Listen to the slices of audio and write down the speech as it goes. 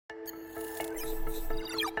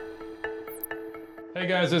Hey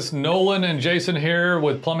guys, it's Nolan and Jason here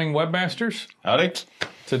with Plumbing Webmasters. Howdy.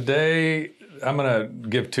 Today, I'm going to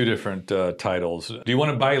give two different titles. Do you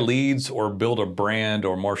want to buy leads or build a brand,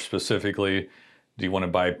 or more specifically, do you want to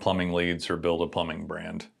buy plumbing leads or build a plumbing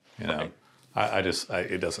brand? You know, right.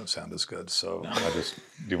 It doesn't sound as good. So do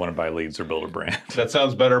you want to buy leads or build a brand? That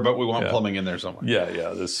sounds better, but we want plumbing in there somewhere.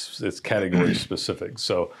 Yeah. It's category specific.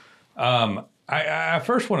 So I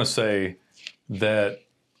first want to say that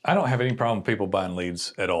I don't have any problem with people buying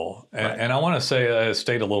leads at all. And I want to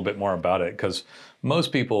state a little bit more about it, because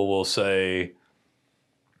most people will say,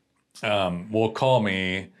 will call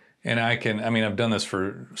me, and I've done this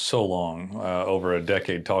for so long, over a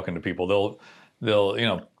decade, talking to people.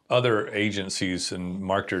 They'll other agencies and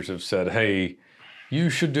marketers have said, hey, you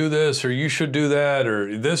should do this, or you should do that,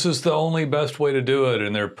 or this is the only best way to do it,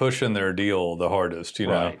 and they're pushing their deal the hardest,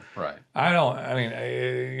 Right.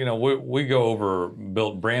 We go over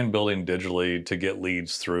brand building digitally to get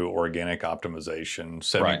leads through organic optimization,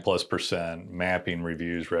 70+%, mapping,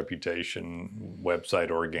 reviews, reputation,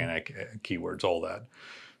 website, organic, keywords, all that.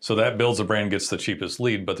 So that builds a brand, gets the cheapest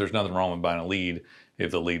lead, but there's nothing wrong with buying a lead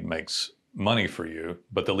if the lead makes money for you,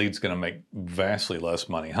 but the lead's going to make vastly less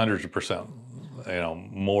money, hundreds of percent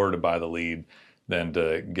more to buy the lead than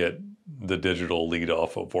to get the digital lead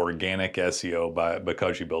off of organic SEO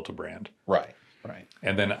because you built a brand. Right.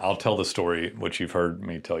 And then I'll tell the story, which you've heard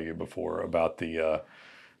me tell you before, about the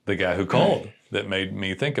guy who called that made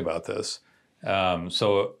me think about this.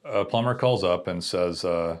 So a plumber calls up and says,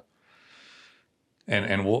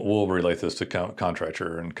 and we'll relate this to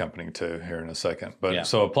contractor and company too here in a second. But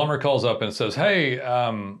So a plumber calls up and says, hey, I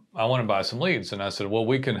want to buy some leads. And I said, well,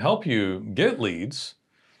 we can help you get leads,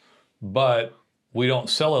 but we don't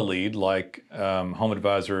sell a lead like Home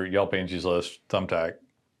Advisor, Yelp, Angie's List, Thumbtack,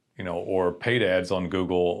 or paid ads on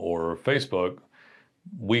Google or Facebook.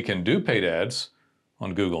 We can do paid ads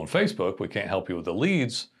on Google and Facebook. We can't help you with the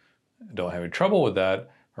leads. Don't have any trouble with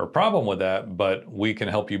that or problem with that, but we can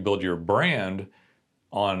help you build your brand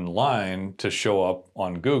online to show up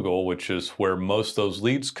on Google, which is where most of those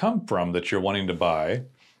leads come from that you're wanting to buy.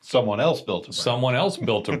 Someone else built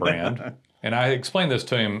a brand. And I explained this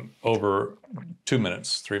to him over 2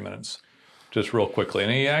 minutes, 3 minutes, just real quickly.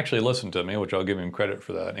 And he actually listened to me, which I'll give him credit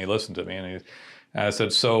for that. And he listened to me, and I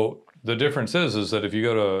said, so the difference is that if you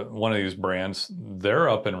go to one of these brands, they're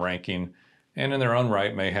up in ranking, and in their own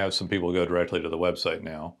right may have some people go directly to the website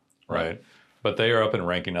now, right? But they are up in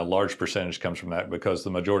ranking. A large percentage comes from that because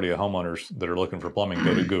the majority of homeowners that are looking for plumbing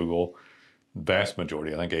go to Google. Vast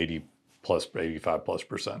majority, I think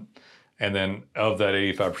 85+%. And then of that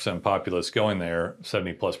 85% populace going there,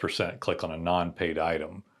 70+% click on a non-paid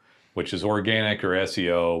item, which is organic or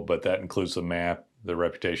SEO, but that includes the map, the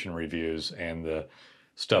reputation reviews, and the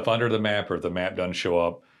stuff under the map, or if the map doesn't show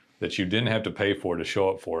up, that you didn't have to pay for to show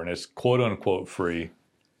up for. And it's quote unquote free.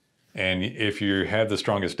 And if you have the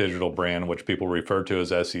strongest digital brand, which people refer to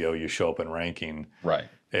as SEO, you show up in ranking. Right.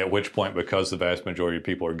 At which point, because the vast majority of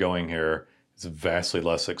people are going here, it's vastly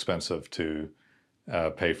less expensive to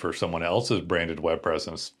pay for someone else's branded web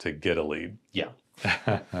presence to get a lead. Yeah.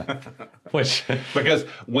 Because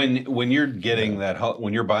when you're getting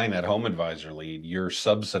when you're buying that Home Advisor lead, you're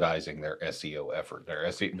subsidizing their SEO effort.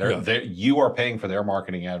 You are paying for their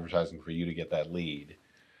marketing advertising for you to get that lead,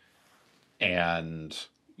 and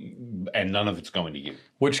none of it's going to you.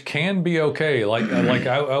 Which can be okay.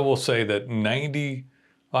 I will say that 90,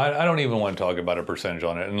 I don't even want to talk about a percentage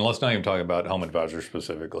on it, and let's not even talk about Home Advisor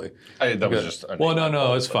specifically.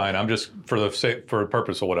 No, it's fine. I'm just for the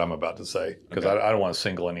purpose of what I'm about to say, because I don't want to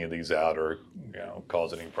single any of these out or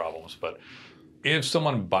cause any problems. But if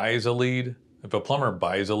someone buys a lead, if a plumber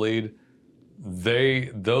buys a lead,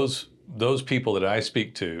 those people that I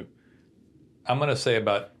speak to, I'm going to say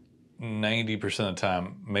about 90% of the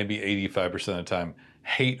time, maybe 85% of the time,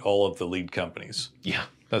 hate all of the lead companies. Yeah.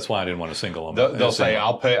 That's why I didn't want to single them. They'll say,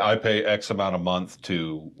 I pay X amount a month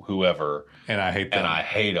to whoever. And I hate them. And I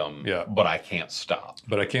hate them, but I can't stop.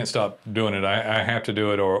 But I can't stop doing it. I have to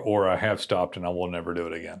do it, or I have stopped and I will never do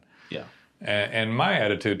it again. Yeah. And my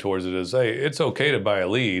attitude towards it is, hey, it's okay to buy a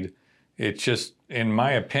lead. It's just, in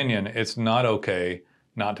my opinion, it's not okay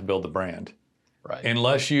not to build the brand. Right.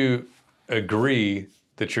 Unless you agree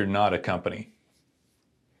that you're not a company.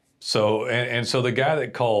 So, and so the guy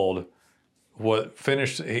that called,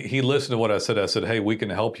 he listened to what I said. I said, hey, we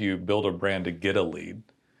can help you build a brand to get a lead.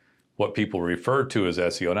 What people refer to as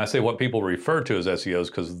SEO. And I say what people refer to as SEO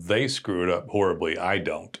is because they screw it up horribly. I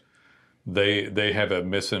don't. they have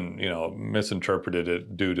misinterpreted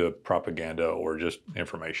it due to propaganda or just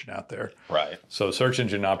information out there. Right. So search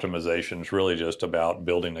engine optimization is really just about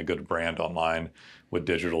building a good brand online with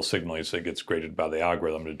digital signals that gets graded by the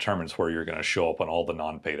algorithm, determines where you're going to show up on all the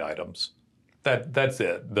non-paid items. That's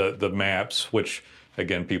it. The maps, which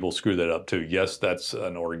again, people screw that up too. Yes, that's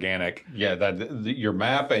an organic. Yeah, your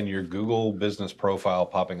map and your Google business profile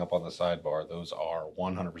popping up on the sidebar, those are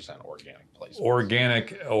 100% organic places.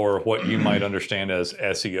 Organic, or what you might understand as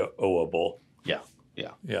SEO-able.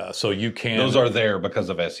 Yeah. So you can. Those are there because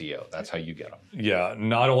of SEO. That's how you get them. Yeah.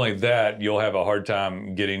 Not only that, you'll have a hard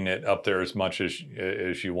time getting it up there as much as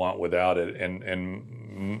you want without it,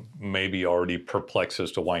 and maybe already perplexed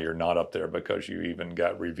as to why you're not up there because you even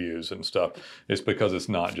got reviews and stuff. It's because it's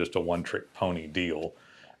not just a one-trick pony deal.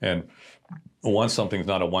 And once something's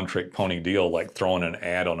not a one-trick pony deal, like throwing an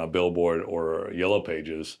ad on a billboard or Yellow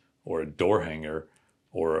Pages or a door hanger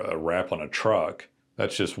or a wrap on a truck,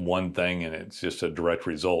 that's just one thing, and it's just a direct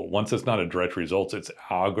result. Once it's not a direct result, it's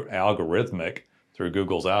algorithmic through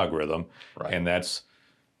Google's algorithm, right. And that's,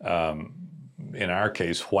 in our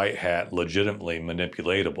case, white hat, legitimately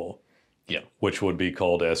manipulatable, which would be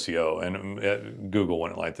called SEO. And Google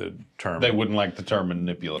wouldn't like the term. They wouldn't like the term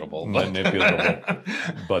manipulatable.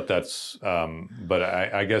 But that's. But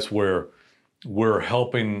I guess we're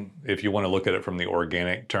helping. If you want to look at it from the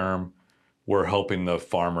organic term, we're helping the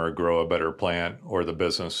farmer grow a better plant or the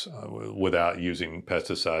business without using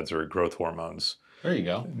pesticides or growth hormones. There you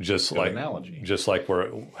go. Just like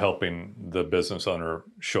we're helping the business owner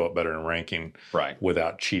show up better in ranking,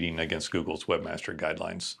 without cheating against Google's webmaster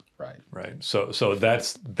guidelines. Right. So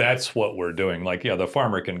that's what we're doing. Like, the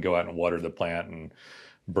farmer can go out and water the plant and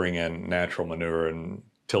bring in natural manure and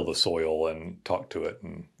till the soil and talk to it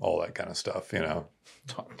and all that kind of stuff,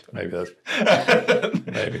 Maybe that's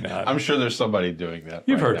maybe not. I'm sure there's somebody doing that.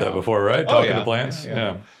 You've heard that before, right? Talking to plants.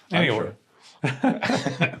 Yeah. Anyway.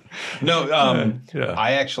 No,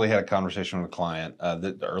 I actually had a conversation with a client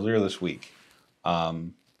earlier this week.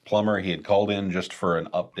 Plumber, he had called in just for an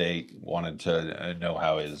update, wanted to know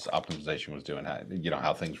how his optimization was doing,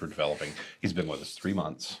 how things were developing. He's been with us 3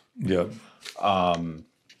 months. Yeah.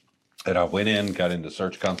 And I went in, got into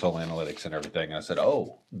Search Console Analytics and everything, and I said,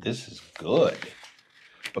 oh, this is good,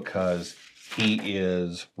 because he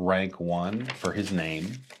is rank 1 for his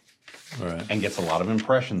name. Right. And gets a lot of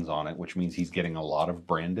impressions on it, which means he's getting a lot of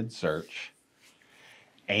branded search.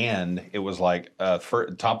 And it was like for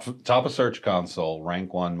top of Search Console,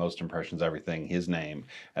 rank 1, most impressions, everything, his name.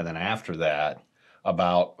 And then after that,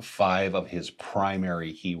 about 5 of his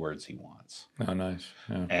primary keywords he wants. Oh, nice.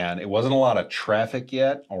 Yeah. And it wasn't a lot of traffic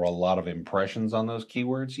yet or a lot of impressions on those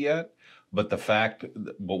keywords yet. But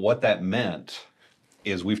what that meant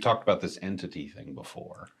is, we've talked about this entity thing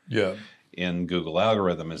before. Yeah. In Google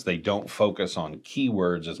algorithm, is they don't focus on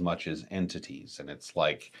keywords as much as entities. And it's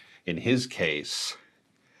like, in his case,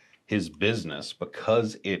 his business,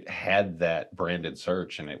 because it had that branded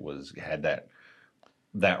search and had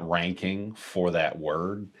that ranking for that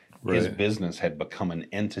word, his business had become an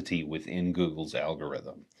entity within Google's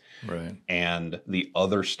algorithm. Right. And the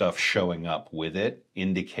other stuff showing up with it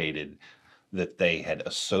indicated that they had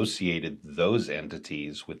associated those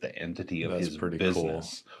entities with the entity of his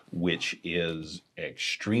business, which is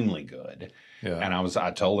extremely good. Yeah. And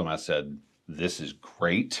I told him, I said, this is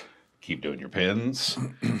great. Keep doing your pins,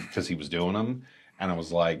 because he was doing them. And I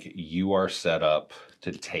was like, you are set up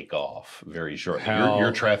to take off very shortly.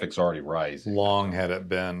 Your traffic's already rising. Long had it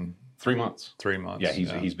been? 3 months. 3 months. Yeah,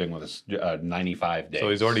 he's been with us 95 days. So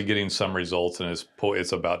he's already getting some results, and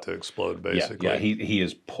it's about to explode, basically. Yeah, he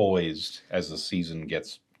is poised as the season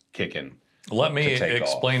gets kicking. Let me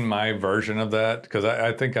explain my version of that, because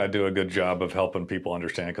I think I do a good job of helping people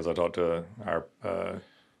understand, because I talk to our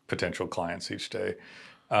potential clients each day.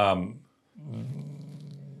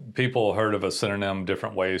 People heard of a synonym,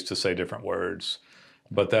 different ways to say different words.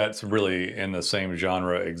 But that's really in the same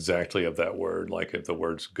genre exactly of that word. Like if the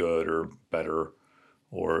word's good or better,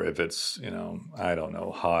 or if it's, I don't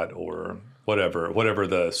know, hot or whatever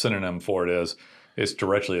the synonym for it is, it's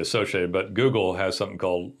directly associated. But Google has something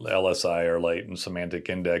called LSI, or latent semantic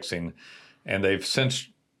indexing. And since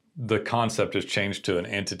the concept has changed to an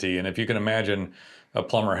entity. And if you can imagine a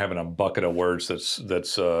plumber having a bucket of words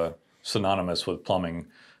that's synonymous with plumbing.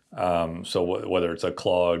 So whether it's a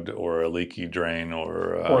clogged or a leaky drain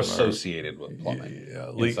or associated with plumbing,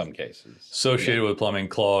 in some cases, associated with plumbing,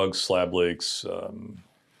 clogs, slab leaks,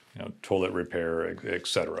 toilet repair,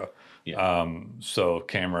 etc. So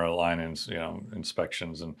camera line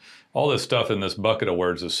inspections and all this stuff in this bucket of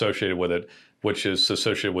words associated with it, which is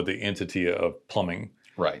associated with the entity of plumbing.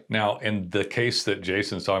 Right. Now, in the case that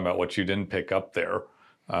Jason's talking about, what you didn't pick up there,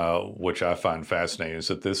 which I find fascinating, is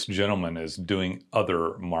that this gentleman is doing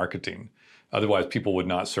other marketing. Otherwise, people would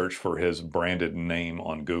not search for his branded name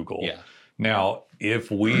on Google. Yeah. Now, if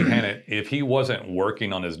he wasn't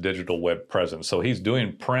working on his digital web presence, so he's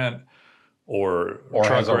doing print or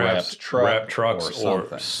truck wraps, wrap trucks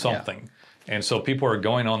or something. Yeah. And so people are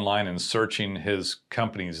going online and searching his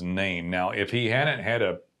company's name. Now, if he hadn't had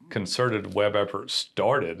a concerted web effort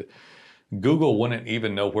started, Google wouldn't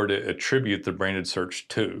even know where to attribute the branded search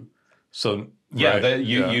to. So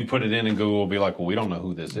you'd put it in and Google will be like, well, we don't know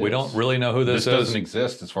who this is. We don't really know who this is. This doesn't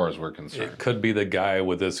exist as far as we're concerned. It could be the guy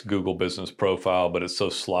with this Google business profile, but it's so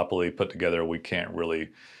sloppily put together we can't really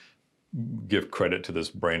give credit to this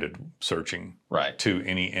branded searching to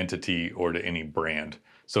any entity or to any brand.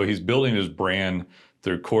 So he's building his brand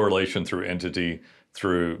through correlation, through entity,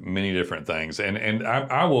 through many different things. And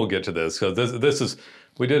I will get to this because this is,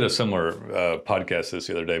 we did a similar podcast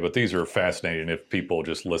the other day, but these are fascinating if people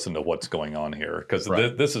just listen to what's going on here, because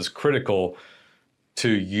this is critical to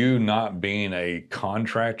you not being a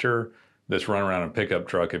contractor that's running around in a pickup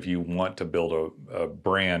truck if you want to build a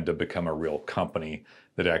brand to become a real company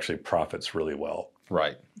that actually profits really well.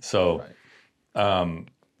 Right. So,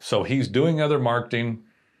 so he's doing other marketing,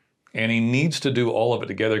 and he needs to do all of it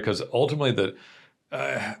together because ultimately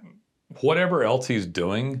whatever else he's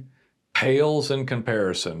doing pales in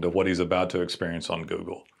comparison to what he's about to experience on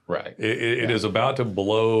Google. Right. It is about to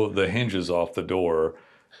blow the hinges off the door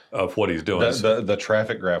of what he's doing. The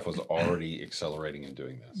traffic graph was already accelerating and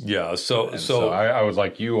doing this. Yeah. So I was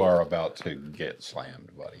like, you are about to get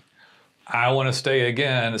slammed, buddy. I want to state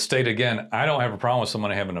again, I don't have a problem with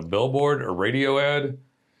someone having a billboard, a radio ad,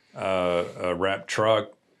 a wrap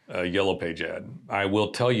truck, a yellow page ad. I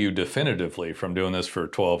will tell you definitively from doing this for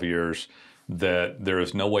 12 years that there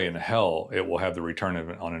is no way in hell it will have the return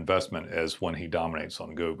on investment as when he dominates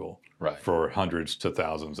on Google for hundreds to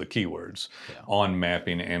thousands of keywords on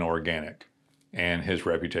mapping and organic, and his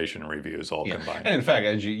reputation and reviews all combined. And in fact,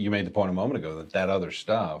 as you made the point a moment ago, that other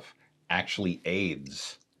stuff actually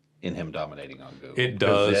aids in him dominating on Google. It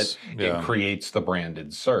does. It creates the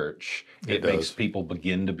branded search. It makes people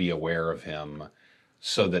begin to be aware of him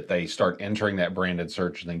so that they start entering that branded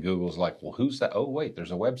search, and then Google's like, well, who's that? Oh, wait,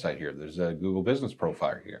 there's a website here. There's a Google business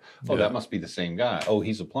profile here. Oh, that must be the same guy. Oh,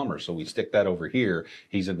 he's a plumber, so we stick that over here.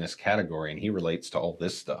 He's in this category, and he relates to all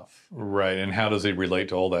this stuff. Right, and how does he relate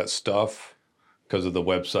to all that stuff? Because of the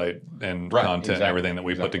website and content and everything that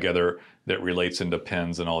we put together that relates into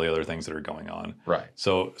pins and all the other things that are going on. Right.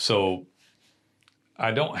 So I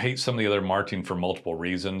don't hate some of the other marketing for multiple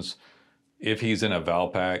reasons. If he's in a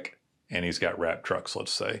Valpak and he's got wrap trucks,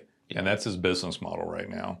 let's say, and that's his business model right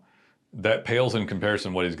now, that pales in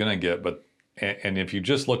comparison to what he's going to get. But and if you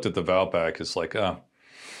just looked at the Valpak, it's like, I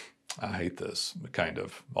hate this, kind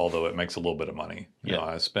of, although it makes a little bit of money. You know,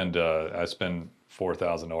 I spend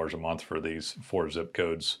 $4,000 a month for these 4 zip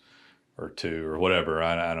codes or 2 or whatever.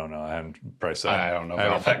 I don't know. I haven't priced that. I don't know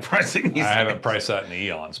Valpak pricing. I haven't priced that in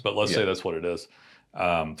eons, but let's say that's what it is.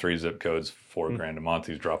 3 zip codes, $4,000 a month.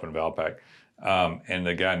 He's dropping Valpak. And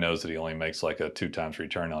the guy knows that he only makes like a 2 times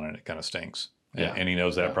return on it. It kind of stinks. And he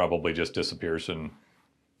knows that probably just disappears in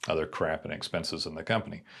other crap and expenses in the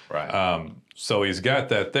company. Right. So he's got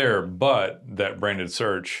that there, but that branded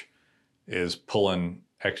search is pulling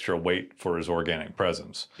extra weight for his organic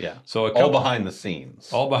presence. Yeah. So all behind the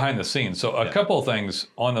scenes. All behind the scenes. So a couple of things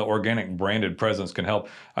on the organic branded presence can help.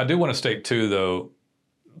 I do want to state too, though,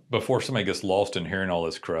 before somebody gets lost in hearing all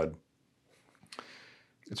this crud,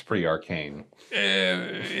 it's pretty arcane.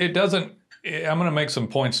 It doesn't. I'm going to make some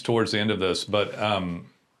points towards the end of this, but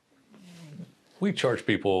we charge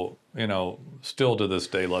people, still to this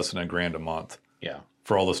day, less than $1,000 a month. Yeah.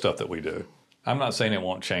 For all the stuff that we do. I'm not saying it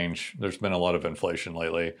won't change. There's been a lot of inflation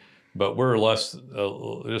lately, but we're just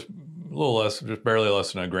barely less than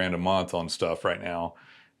 $1,000 a month on stuff right now.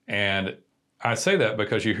 And I say that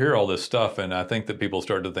because you hear all this stuff, and I think that people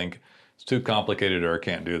start to think it's too complicated or I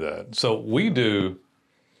can't do that. So we do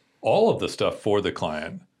all of the stuff for the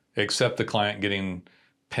client, except the client getting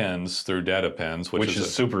pins through data pins, which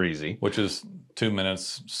is super easy. Which is 2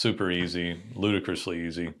 minutes, super easy, ludicrously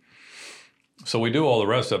easy. So we do all the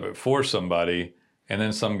rest of it for somebody, and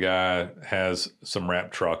then some guy has some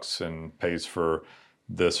wrap trucks and pays for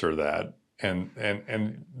this or that.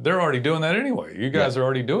 And they're already doing that anyway. You guys are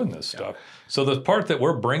already doing this stuff. So the part that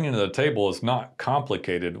we're bringing to the table is not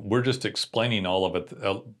complicated. We're just explaining all of it,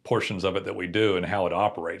 portions of it that we do and how it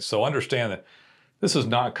operates. So understand that this is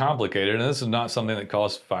not complicated, and this is not something that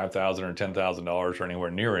costs $5,000 or $10,000 or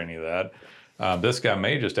anywhere near any of that. This guy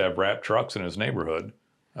may just have wrap trucks in his neighborhood,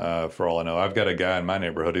 For all I know, I've got a guy in my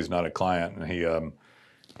neighborhood. He's not a client, and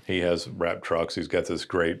he has wrap trucks. He's got this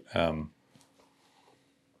great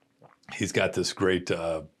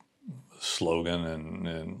slogan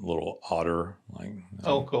and little otter like.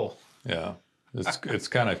 Oh, cool. Yeah, it's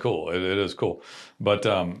kind of cool. It is cool, but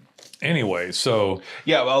anyway, so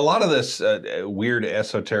yeah, a lot of this weird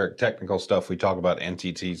esoteric technical stuff we talk about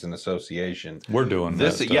entities and association. We're doing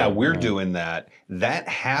this. We're doing that. That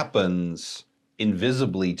happens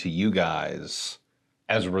invisibly to you guys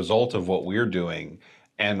as a result of what we're doing.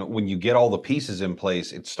 And when you get all the pieces in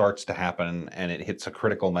place, it starts to happen and it hits a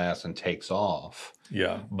critical mass and takes off.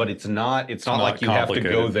 Yeah. But it's not like you have to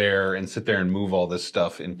go there and sit there and move all this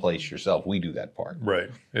stuff in place yourself. We do that part. Right.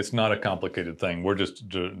 It's not a complicated thing. We're just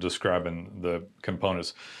describing the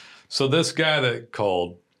components. So this guy that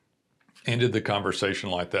called ended the conversation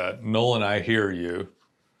like that. Nolan, I hear you,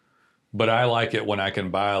 but I like it when I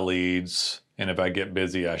can buy leads, and if I get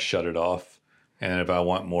busy, I shut it off. And if I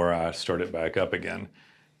want more, I start it back up again.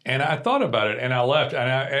 And I thought about it, and I left. And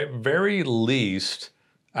at very least,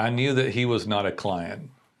 I knew that he was not a client.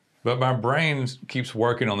 But my brain keeps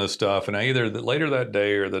working on this stuff, and I either later that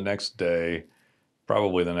day or the next day,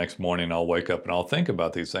 probably the next morning, I'll wake up and I'll think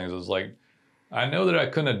about these things. It's like, I know that I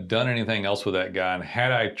couldn't have done anything else with that guy, and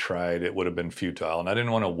had I tried, it would have been futile. And I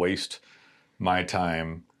didn't want to waste my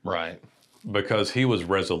time. Right. Because he was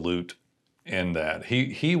resolute in that.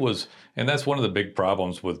 He was, and that's one of the big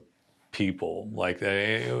problems with people. Like,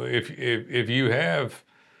 if you have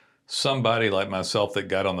somebody like myself that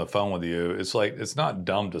got on the phone with you, it's like, it's not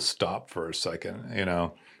dumb to stop for a second. You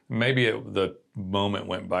know, maybe the moment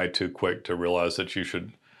went by too quick to realize that you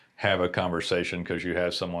should have a conversation because you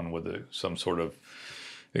have someone with some sort of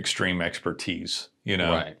extreme expertise. You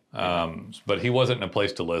know, right. But he wasn't in a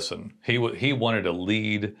place to listen. He wanted to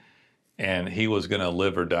lead, and he was going to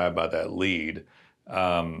live or die by that lead.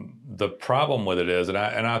 The problem with it is, and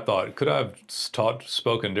I thought, could I have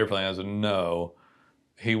spoken differently? I said, no,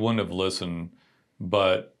 he wouldn't have listened,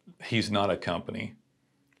 but he's not a company.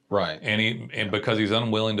 Right. And because he's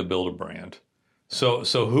unwilling to build a brand. So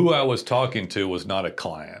who I was talking to was not a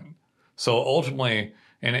client. So ultimately,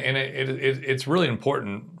 and it's really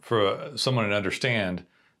important for someone to understand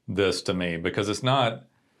this to me, because it's not,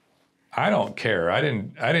 I don't care. I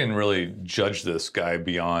didn't really judge this guy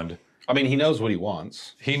beyond. I mean, he knows what he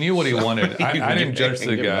wants. He knew what he wanted. I didn't judge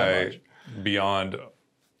the guy beyond,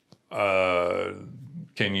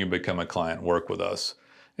 can you become a client, work with us?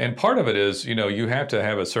 And part of it is, you have to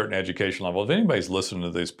have a certain education level. If anybody's listening to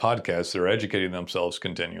these podcasts, they're educating themselves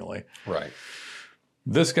continually. Right.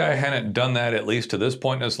 This guy hadn't done that, at least to this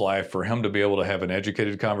point in his life, for him to be able to have an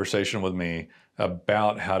educated conversation with me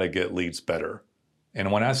about how to get leads better.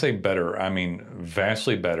 And when I say better, I mean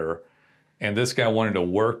vastly better. And this guy wanted to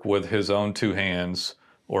work with his own two hands,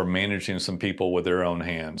 or managing some people with their own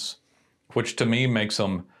hands, which to me makes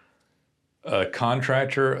him a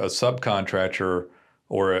contractor, a subcontractor,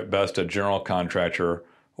 or at best a general contractor,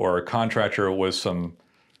 or a contractor with some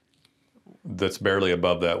that's barely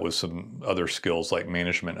above that with some other skills like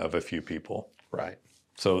management of a few people. Right.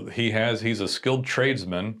 So he's a skilled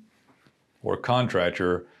tradesman or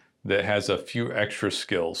contractor that has a few extra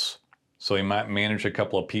skills. So he might manage a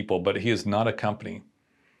couple of people, but he is not a company,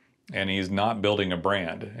 and he's not building a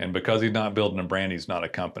brand. And because he's not building a brand, he's not a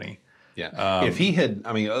company. Yeah. If he had,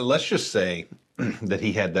 let's just say that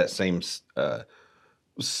he had that same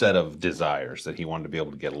set of desires, that he wanted to be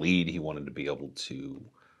able to get a lead. He wanted to be able to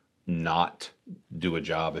not do a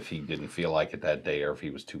job if he didn't feel like it that day, or if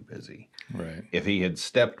he was too busy. Right. If he had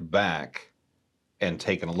stepped back and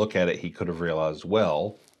taken a look at it, he could have realized,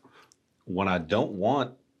 well, when I don't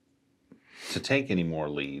want to take any more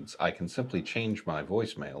leads, I can simply change my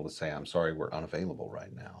voicemail to say, I'm sorry, we're unavailable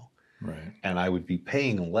right now. Right. And I would be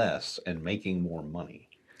paying less and making more money.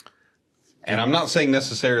 And I'm not saying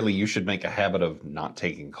necessarily you should make a habit of not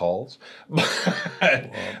taking calls,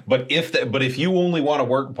 but if you only want to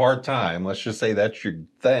work part-time, let's just say that's your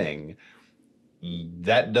thing,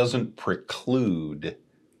 that doesn't preclude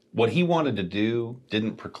what he wanted to do,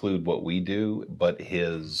 didn't preclude what we do, but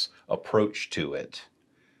his approach to it.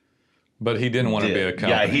 But he didn't want to be a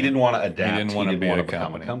company. Yeah, he didn't want to adapt. He didn't want to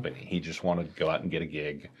become a company. He just wanted to go out and get a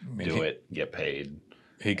gig, get paid.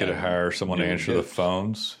 He could hire someone to answer the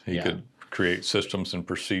phones. He could create systems and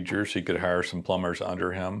procedures. He could hire some plumbers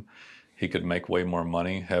under him. He could make way more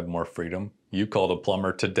money, have more freedom. You called a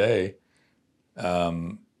plumber today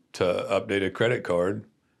to update a credit card,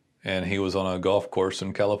 and he was on a golf course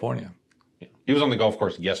in California. He was on the golf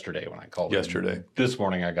course yesterday when I called him. Yesterday. This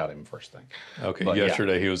morning I got him first thing. Okay, but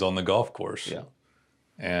yesterday he was on the golf course. Yeah.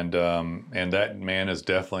 And that man is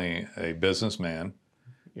definitely a businessman.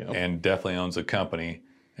 and definitely owns a company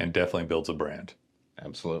and definitely builds a brand.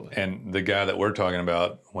 Absolutely. And the guy that we're talking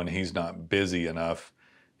about, when he's not busy enough,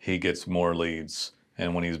 he gets more leads.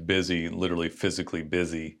 And when he's busy, literally physically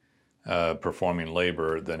busy, performing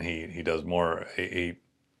labor, then he does more. He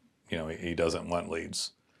doesn't want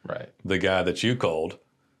leads. Right. The guy that you called,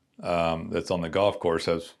 that's on the golf course,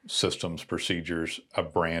 has systems, procedures, a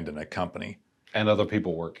brand, and a company. And other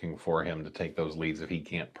people working for him to take those leads if he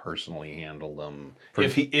can't personally handle them.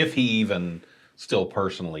 If he even still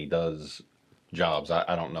personally does jobs.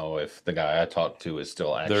 I don't know if the guy I talked to is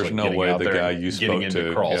still actually There's no way the guy you spoke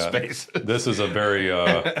to crawl space. This is a very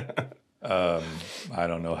I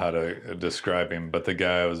don't know how to describe him, but the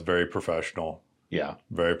guy was very professional. Yeah.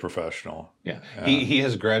 Very professional. Yeah. He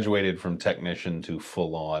has graduated from technician to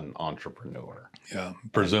full-on entrepreneur. Yeah.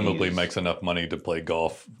 Presumably makes enough money to play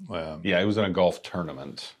golf. Yeah, he was in a golf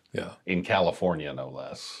tournament. Yeah. In California, no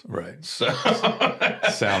less. Right. So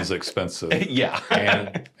sounds expensive. Yeah.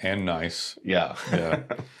 And nice. Yeah. Yeah.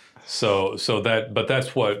 So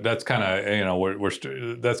that's kind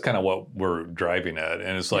of, that's kind of what we're driving at.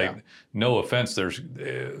 And it's like, no offense, there's,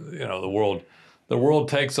 the world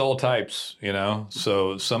takes all types,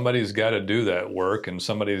 so somebody's got to do that work, and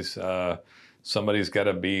somebody's got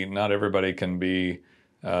to be, not everybody can be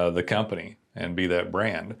the company and be that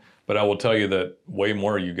brand. But I will tell you that way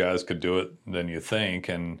more you guys could do it than you think.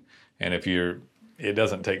 And if it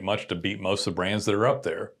doesn't take much to beat most of the brands that are up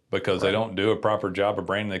there, because they don't do a proper job of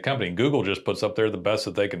branding the company. Google just puts up there the best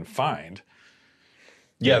that they can find.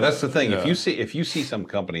 Yeah, that's the thing. Yeah. If you see some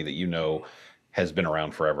company that has been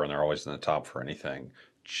around forever and they're always in the top for anything,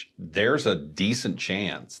 there's a decent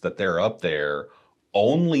chance that they're up there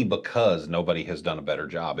only because nobody has done a better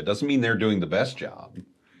job. It doesn't mean they're doing the best job.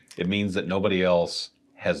 It means that nobody else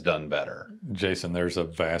has done better. Jason, there's a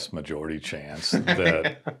vast majority chance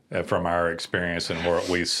that from our experience and what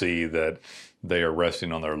we see, that they are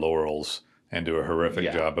resting on their laurels and do a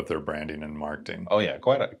horrific job of their branding and marketing. Oh yeah,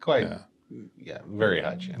 very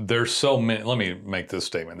high chance. There's so many, let me make this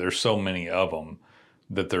statement. There's so many of them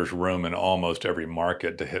that there's room in almost every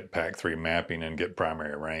market to hit Pac 3 mapping and get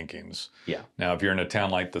primary rankings. Yeah. Now, if you're in a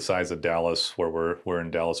town like the size of Dallas, where we're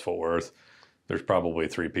in Dallas-Fort Worth, there's probably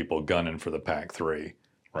 3 people gunning for the Pac 3.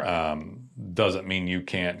 Right. Doesn't mean you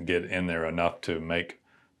can't get in there enough to make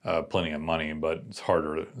plenty of money, but it's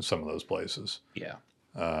harder in some of those places. Yeah.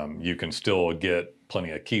 You can still get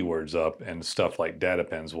plenty of keywords up, and stuff like data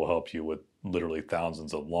pens will help you with literally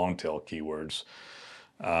thousands of long tail keywords.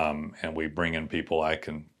 And we bring in people.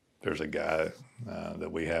 There's a guy that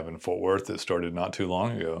we have in Fort Worth that started not too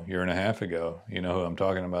long ago, year and a half ago. You know who I'm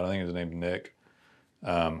talking about? I think his name's Nick.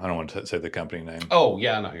 I don't want to say the company name. Oh,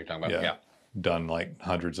 yeah, I know who you're talking about. Yeah. Done like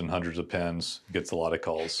hundreds and hundreds of pens, gets a lot of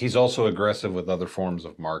calls. He's also aggressive with other forms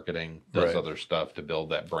of marketing, does other stuff to build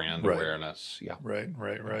that brand awareness. Yeah.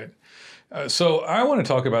 Right. So I want to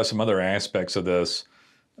talk about some other aspects of this.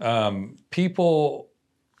 People,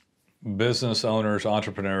 business owners,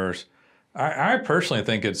 entrepreneurs, I personally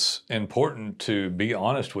think it's important to be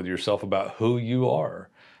honest with yourself about who you are.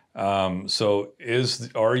 So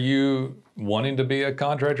are you wanting to be a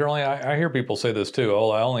contractor only? I hear people say this too. Oh,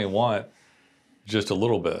 I only want just a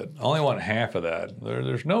little bit. I only want half of that.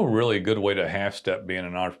 There's no really good way to half step being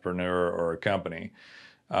an entrepreneur or a company.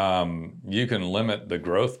 You can limit the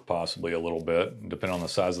growth possibly a little bit, depending on the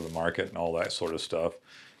size of the market and all that sort of stuff.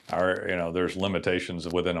 There's limitations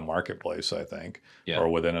within a marketplace, I think, or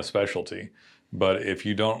within a specialty. But if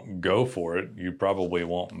you don't go for it, you probably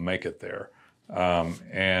won't make it there.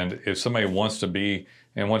 And if somebody wants to be,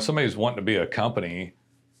 and when somebody's wanting to be a company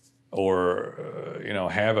or,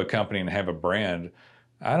 have a company and have a brand,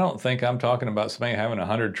 I don't think I'm talking about somebody having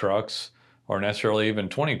 100 trucks or necessarily even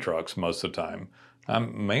 20 trucks most of the time.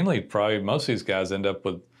 I'm mainly most of these guys end up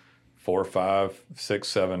with 4, 5, 6,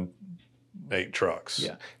 7, 8 trucks.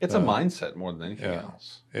 Yeah. It's a mindset more than anything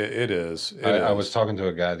else. It is. I was talking to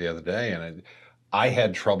a guy the other day, and I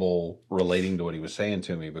had trouble relating to what he was saying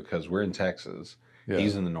to me because we're in Texas. Yeah.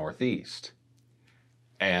 He's in the Northeast.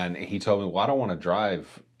 And he told me, well, I don't want to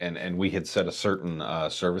drive. And we had set a certain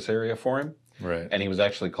service area for him. Right. And he was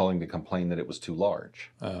actually calling to complain that it was too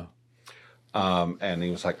large. Oh. And he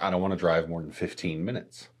was like, I don't want to drive more than 15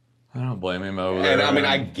 minutes. I don't blame him over there. And I mean,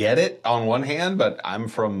 I get it on one hand, but I'm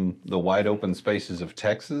from the wide open spaces of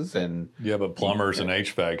Texas, and but plumbers and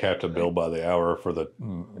HVAC have to bill by the hour for the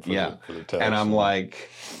for the test. And I'm like,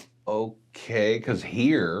 okay, because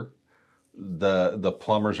here the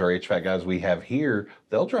plumbers or HVAC guys we have here,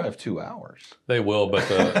 they'll drive 2 hours. They will, but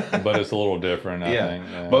it's a little different, I think.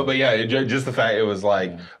 Yeah. But yeah, just the fact it was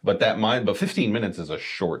like, but 15 minutes is a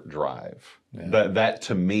short drive. Yeah. That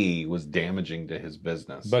to me was damaging to his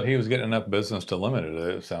business. But he was getting enough business to limit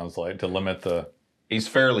it sounds like, to limit the... He's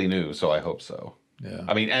fairly new, so I hope so. Yeah.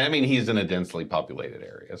 I mean, he's in a densely populated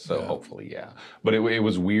area, so hopefully, yeah. But it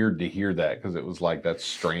was weird to hear that, because it was like, that's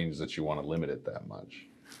strange that you want to limit it that much.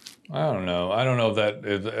 I don't know. I don't know if that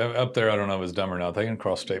is, up there. I don't know if it's dumb or not. They can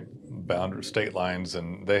cross state lines,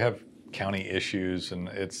 and they have county issues, and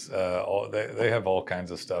it's they have all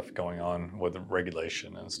kinds of stuff going on with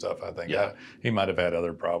regulation and stuff. I think he might have had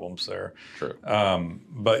other problems there. True.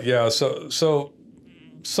 But yeah, so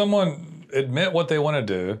someone admit what they want to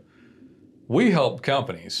do. We help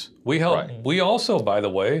companies. We help. Right. We also, by the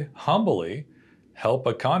way, humbly help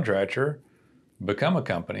a contractor become a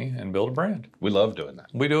company and build a brand. We love doing that.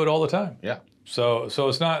 We do it all the time. Yeah. So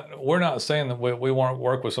it's not, we're not saying that we want to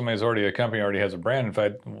work with somebody who's already a company, already has a brand. In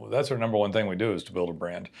fact, that's our number one thing we do is to build a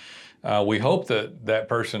brand. We hope that that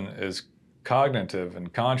person is cognitive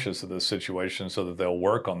and conscious of this situation so that they'll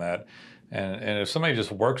work on that. And if somebody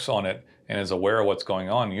just works on it and is aware of what's going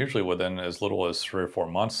on, usually within as little as 3 or 4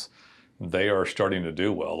 months, they are starting to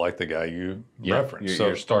do well, like the guy you referenced.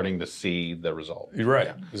 You're starting to see the result. Right.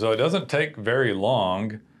 Yeah. So it doesn't take very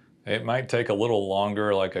long. It might take a little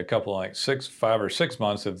longer, like a couple, like 5 or 6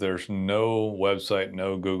 months if there's no website,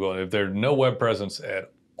 no Google. If there's no web presence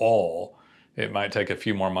at all, it might take a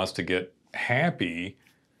few more months to get happy,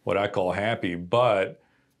 what I call happy, but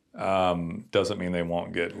doesn't mean they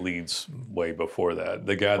won't get leads way before that.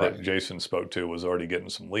 The guy that Jason spoke to was already getting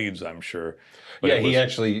some leads, I'm sure. But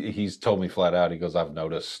he's told me flat out, he goes, I've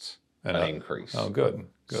noticed an increase. Oh, good.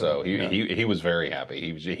 So he was very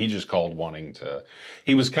happy. He just called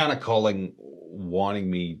he was kind of wanting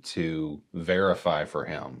me to verify for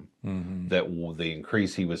him that the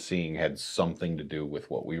increase he was seeing had something to do with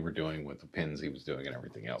what we were doing with the pins he was doing and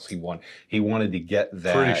everything else. He wanted to get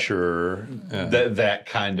that. Pretty sure. That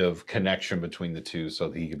kind of connection between the two so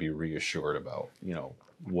that he could be reassured about,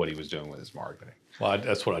 what he was doing with his marketing. Well,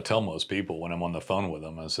 that's what I tell most people when I'm on the phone with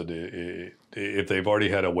them. I said, if they've already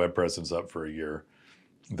had a web presence up for a year,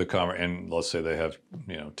 and let's say they have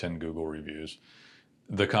 10 Google reviews,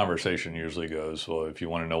 the conversation usually goes, well, if you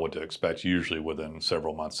want to know what to expect, usually within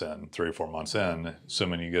several months in, 3 or 4 months in,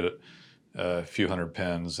 assuming you get a few hundred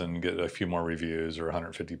pins and get a few more reviews or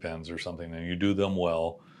 150 pins or something, and you do them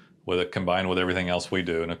well, combined with everything else we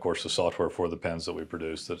do, and of course the software for the pins that we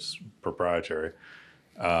produce that's proprietary,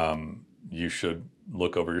 you should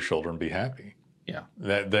look over your shoulder and be happy. Yeah.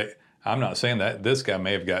 I'm not saying that this guy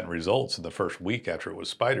may have gotten results in the first week after it was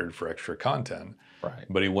spidered for extra content, right?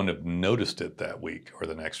 But he wouldn't have noticed it that week or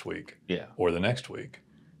the next week, or the next week.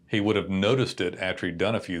 He would have noticed it after he'd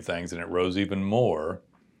done a few things and it rose even more.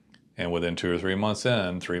 And within 2 or 3 months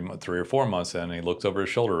in, 3 or 4 months in, he looked over his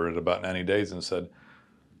shoulder at about 90 days and said,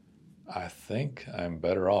 I think I'm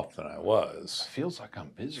better off than I was. Feels like I'm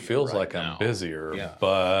busier. I'm busier,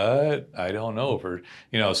 but I don't know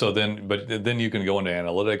so then you can go into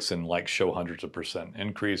analytics and show hundreds of %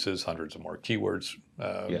 increases, hundreds of more keywords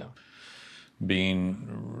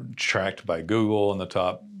being tracked by Google in the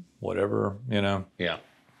top, whatever, Yeah.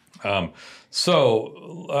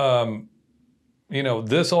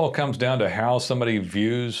 This all comes down to how somebody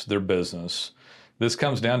views their business. This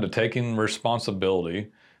comes down to taking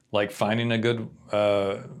responsibility. Like finding a good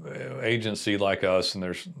agency like us, and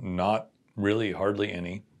there's not really hardly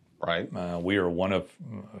any. Right. We are one of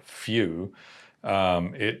a few.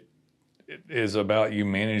 It is about you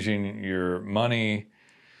managing your money,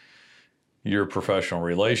 your professional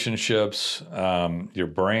relationships, your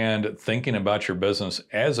brand, thinking about your business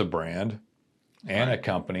as a brand and a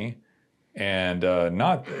company, and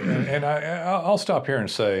I'll stop here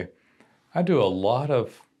and say, I do a lot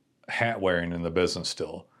of hat wearing in the business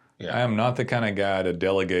still. Yeah. I am not the kind of guy to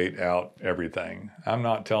delegate out everything. I'm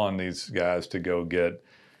not telling these guys to go get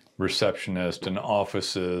receptionists and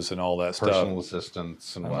offices and all that stuff. Personal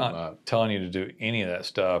assistants and whatnot. I'm not telling you to do any of that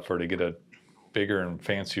stuff or to get a bigger and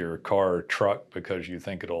fancier car or truck because you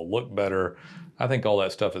think it'll look better. I think all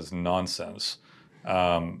that stuff is nonsense.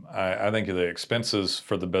 I think the expenses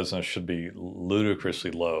for the business should be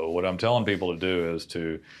ludicrously low. What I'm telling people to do is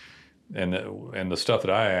and the stuff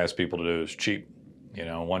that I ask people to do is cheap.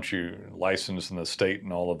 Once you license in the state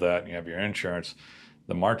and all of that, and you have your insurance,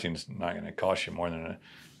 the marketing's not going to cost you more than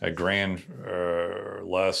a grand or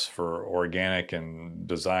less for organic and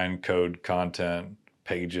design code content,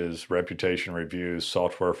 pages, reputation reviews,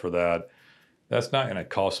 software for that. That's not going to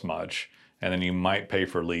cost much. And then you might pay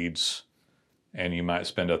for leads and you might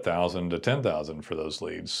spend $1,000 to $10,000 for those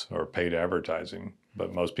leads or paid advertising,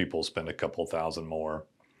 but most people spend a couple thousand more.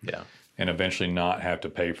 Yeah. And eventually not have to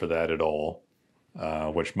pay for that at all,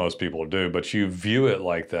 which most people do. But you view it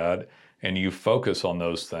like that, and you focus on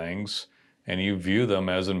those things, and you view them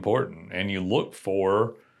as important, and you look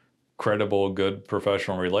for credible, good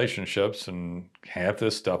professional relationships and have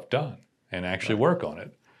this stuff done and actually work on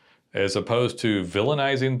it, as opposed to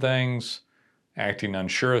villainizing things, acting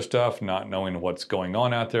unsure of stuff, not knowing what's going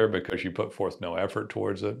on out there because you put forth no effort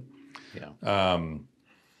towards it. Yeah.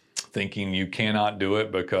 Thinking you cannot do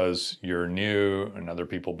it because you're new and other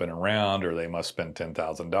people have been around, or they must spend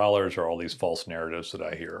 $10,000, or all these false narratives that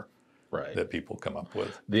I hear that people come up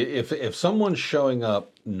with. If someone's showing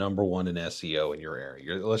up number one in SEO in your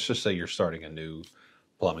area, let's just say you're starting a new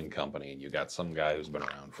plumbing company and you got some guy who's been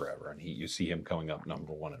around forever, and you see him coming up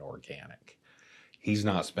number one in organic. He's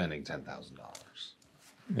not spending $10,000.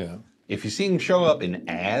 Yeah. If you see him show up in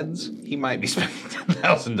ads, he might be spending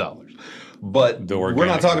 $10,000. But we're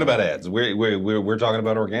not talking about ads. We're talking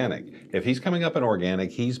about organic. If he's coming up in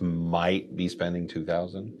organic, he's might be spending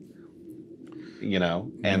 $2,000. You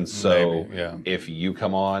know, and so if you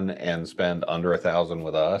come on and spend under $1,000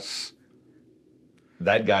 with us,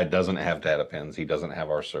 that guy doesn't have data pins. He doesn't have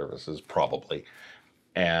our services, probably.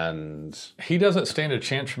 And he doesn't stand a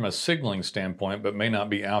chance from a signaling standpoint, but may not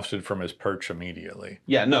be ousted from his perch immediately.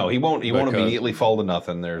 Yeah, no, he won't immediately fall to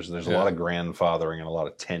nothing. There's a lot of grandfathering and a lot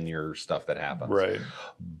of tenure stuff that happens. Right.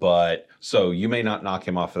 But so you may not knock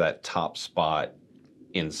him off of that top spot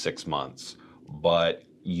in 6 months, but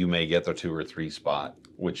you may get the 2 or 3 spot,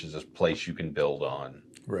 which is a place you can build on.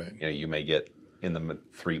 Right. You know, you may get in the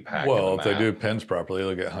 3-pack. Well, if they do pins properly,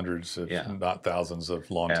 they'll get hundreds, if not thousands, of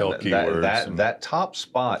long tail keywords. That top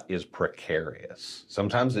spot is precarious.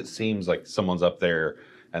 Sometimes it seems like someone's up there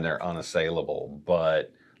and they're unassailable,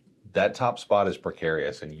 but that top spot is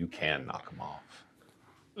precarious and you can knock them off.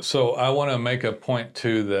 So I want to make a point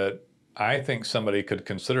too that I think somebody could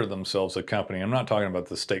consider themselves a company. I'm not talking about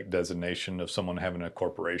the state designation of someone having a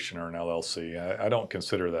corporation or an LLC. I don't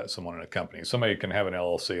consider that someone in a company. Somebody can have an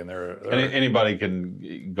LLC and anybody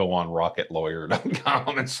can go on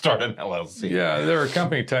rocketlawyer.com and start an LLC. Yeah, they're a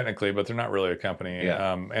company technically, but they're not really a company.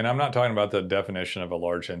 Yeah. And I'm not talking about the definition of a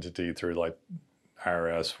large entity through like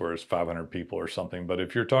IRS where it's 500 people or something. But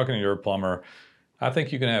if you're talking to your plumber, I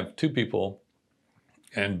think you can have 2 people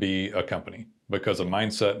and be a company, because of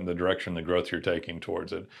mindset and the direction, the growth you're taking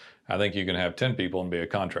towards it. I think you can have 10 people and be a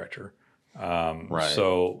contractor.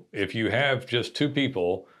 So if you have just 2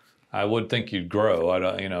 people, I would think you'd grow.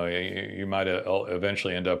 You might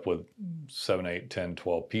eventually end up with 7, 8, 10,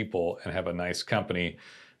 12 people and have a nice company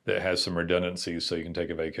that has some redundancies so you can take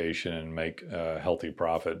a vacation and make a healthy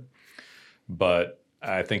profit. But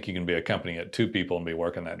I think you can be a company at 2 people and be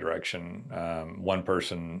working that direction. 1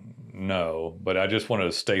 person, no. But I just want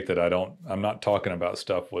to state that I'm not talking about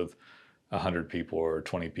stuff with 100 people or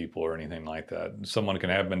 20 people or anything like that. Someone can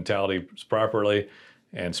have mentality properly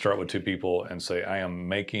and start with 2 people and say, I am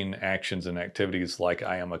making actions and activities like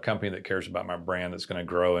I am a company that cares about my brand, that's going to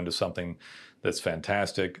grow into something that's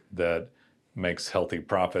fantastic, that makes healthy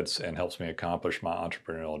profits and helps me accomplish my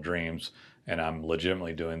entrepreneurial dreams. And I'm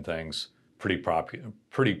legitimately doing things pretty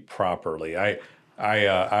properly. I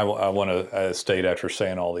want to state, after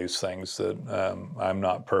saying all these things, that I'm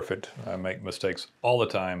not perfect. I make mistakes all the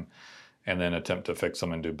time and then attempt to fix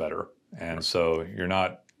them and do better. And so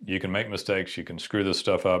you can make mistakes, you can screw this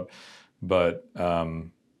stuff up, but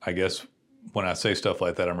I guess when I say stuff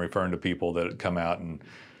like that, I'm referring to people that come out and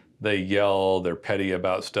they yell, they're petty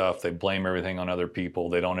about stuff, they blame everything on other people,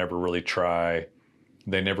 they don't ever really try,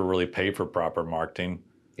 they never really pay for proper marketing.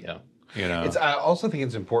 Yeah. You know, I also think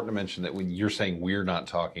it's important to mention that when you're saying we're not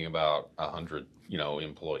talking about 100,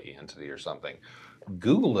 employee entity or something,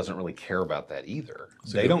 Google doesn't really care about that either.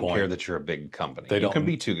 They don't care that you're a big company. You can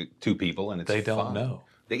be two people and it's they don't fine. know.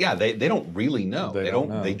 They don't really know. They don't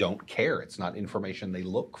know. They don't care. It's not information they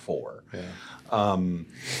look for. Yeah.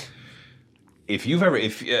 If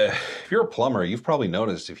you're a plumber, you've probably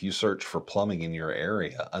noticed if you search for plumbing in your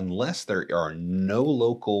area, unless there are no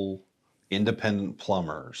local independent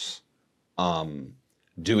plumbers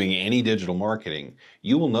doing any digital marketing,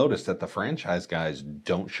 you will notice that the franchise guys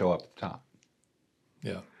don't show up at the top.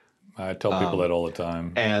 Yeah, I tell people that all the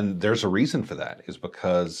time. And there's a reason for that, is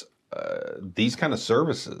because these kind of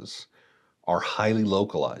services are highly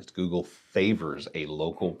localized. Google favors a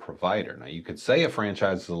local provider. Now, you could say a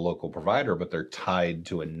franchise is a local provider, but they're tied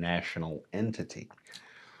to a national entity.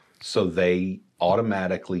 So they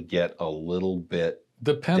automatically get a little bit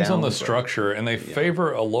depends on the structure, and they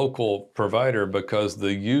favor a local provider because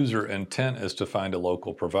the user intent is to find a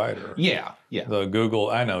local provider. Yeah. Yeah. The Google,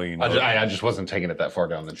 I know you know. I just wasn't taking it that far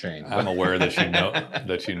down the chain. I'm aware that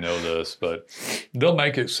you know this, but they'll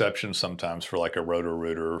make exceptions sometimes for like a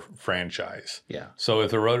Roto-Rooter franchise. Yeah. So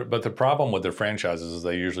if but the problem with the franchises is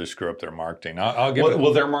they usually screw up their marketing.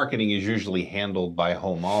 Well, their marketing is usually handled by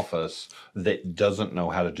home office that doesn't know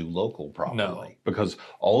how to do local properly. No. Because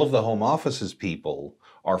all of the home office's people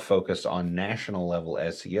are focused on national level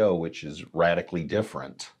SEO, which is radically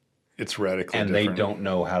different. It's radically and different. And they don't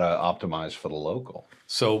know how to optimize for the local.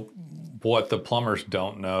 So what the plumbers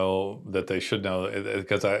don't know that they should know,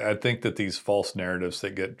 because I think that these false narratives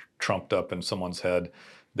that get trumped up in someone's head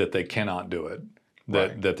that they cannot do it,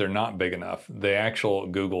 that they're not big enough. The actual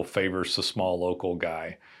Google favors the small local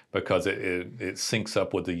guy because it syncs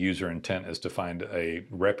up with the user intent is to find a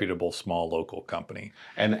reputable small local company.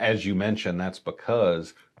 And as you mentioned, that's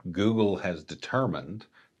because Google has determined,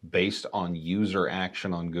 based on user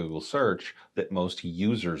action on Google search, that most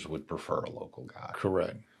users would prefer a local guy.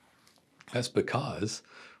 Correct. That's because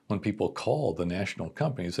when people call the national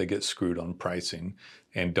companies, they get screwed on pricing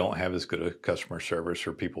and don't have as good a customer service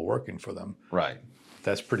or people working for them. Right.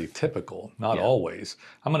 That's pretty typical, not always.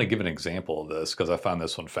 I'm going to give an example of this because I found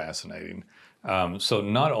this one fascinating. So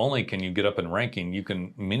not only can you get up in ranking, you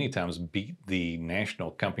can many times beat the national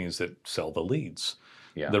companies that sell the leads.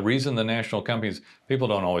 Yeah. The reason the national companies, people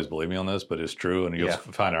don't always believe me on this, but it's true. And you'll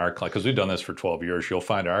find our clients, because we've done this for 12 years, you'll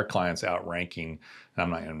find our clients outranking, and I'm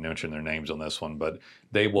not going to mention their names on this one, but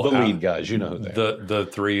they will. The lead guys, you know who they are. The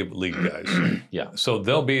three lead guys. Yeah. So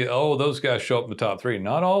they'll be, those guys show up in the top three.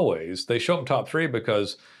 Not always. They show up in top three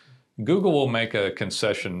because Google will make a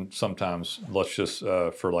concession sometimes, let's just,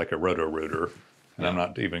 for like a Roto-Rooter, and I'm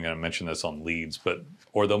not even going to mention this on leads,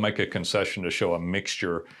 or they'll make a concession to show a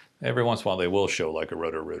mixture. Every once in a while, they will show like a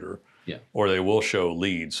Roto-Rooter, or they will show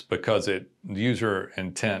leads because user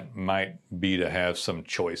intent might be to have some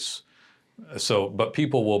choice. So, but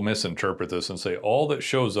people will misinterpret this and say all that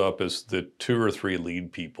shows up is the 2 or 3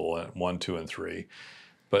 lead people, 1, 2, and 3.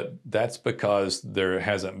 But that's because there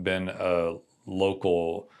hasn't been a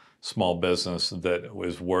local small business that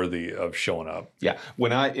was worthy of showing up. Yeah.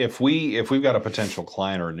 If we've got a potential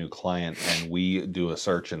client or a new client and we do a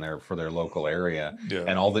search in there for their local area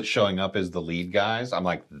and all that's showing up is the lead guys, I'm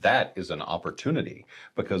like, that is an opportunity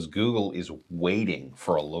because Google is waiting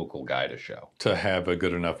for a local guy to show. To have a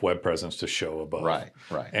good enough web presence to show above. Right.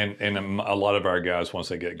 And a lot of our guys, once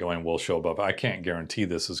they get going, will show above. I can't guarantee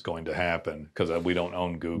this is going to happen because we don't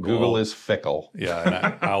own Google. Google is fickle. Yeah, and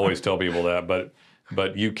I always tell people that,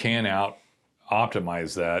 but you can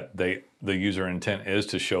optimize that. The user intent is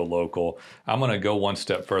to show local. I'm going to go one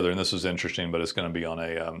step further, and this is interesting, but it's going to be on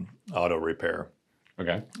a auto repair.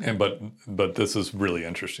 Okay. But this is really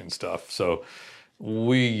interesting stuff. So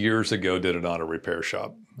we years ago did an auto repair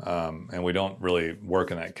shop, and we don't really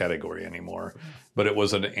work in that category anymore. But it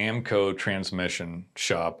was an AMCO transmission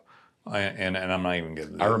shop. And I'm not even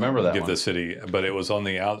going to give the city, but it was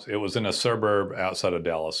it was in a suburb outside of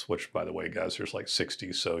Dallas, which, by the way, guys, there's like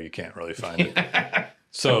 60, so you can't really find it.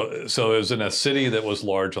 So it was in a city that was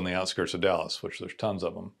large on the outskirts of Dallas, which there's tons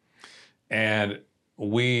of them. And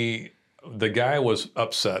the guy was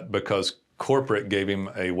upset because corporate gave him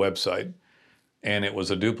a website, and it was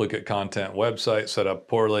a duplicate content website set up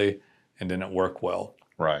poorly and didn't work well.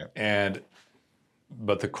 Right.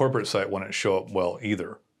 But the corporate site wouldn't show up well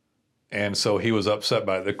either. And so he was upset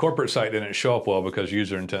by it. The corporate site didn't show up well because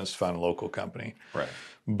user intents to find a local company. Right.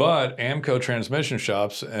 But AMCO transmission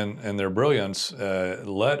shops and their brilliance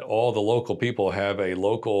let all the local people have a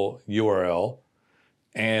local URL,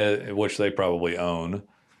 which they probably own,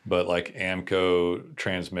 but like AMCO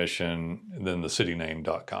transmission, then the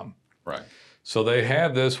cityname.com. Right. So they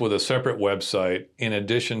have this with a separate website in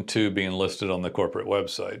addition to being listed on the corporate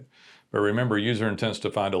website. But remember, user intents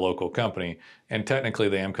to find a local company, and technically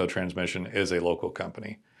the AMCO transmission is a local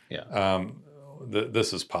company. Yeah.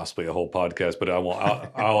 This is possibly a whole podcast, but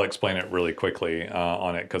I'll explain it really quickly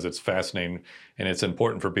on it because it's fascinating, and it's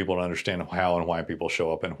important for people to understand how and why people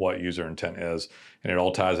show up and what user intent is, and it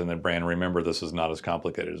all ties in the brand. Remember, this is not as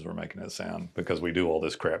complicated as we're making it sound because we do all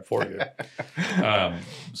this crap for you.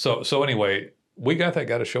 So anyway, we got that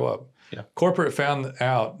guy to show up. Yeah. Corporate found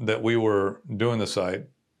out that we were doing the site,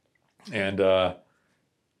 and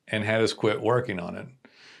had us quit working on it.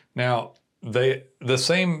 Now, the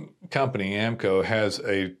same company, AMCO, has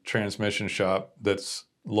a transmission shop that's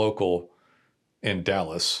local in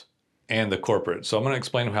Dallas and the corporate. So I'm going to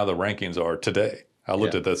explain how the rankings are today. I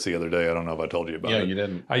looked at this the other day. I don't know if I told you about it. Yeah, you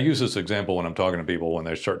didn't. I use this example when I'm talking to people when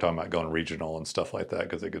they start talking about going regional and stuff like that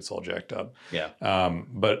because it gets all jacked up. Yeah.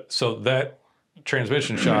 But so that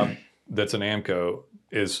transmission shop that's an AMCO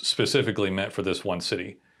is specifically meant for this one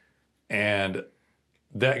city. And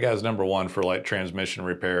that guy's number one for like transmission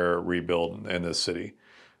repair, rebuild in this city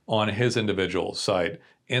on his individual site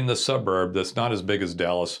in the suburb that's not as big as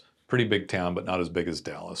Dallas, pretty big town, but not as big as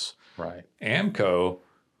Dallas. Right. AMCO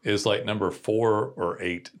is like number 4 or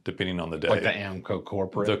 8, depending on the day. Like the AMCO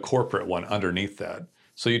corporate? The corporate one underneath that.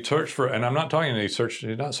 So you search for, and I'm not talking,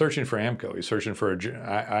 you're not searching for AMCO. You're searching for,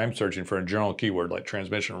 I'm searching for a general keyword like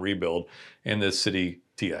transmission rebuild in this city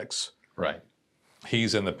TX. Right.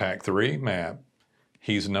 He's in the Pack 3 map.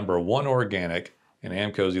 He's number 1 organic, and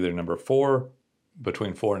AMCO's either number 4,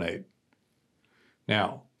 between 4 and 8.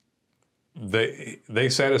 Now, they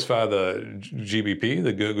satisfy the GBP,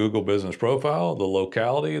 the Google Business Profile, the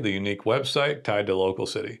locality, the unique website tied to local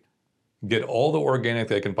city. Get all the organic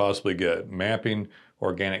they can possibly get. Mapping,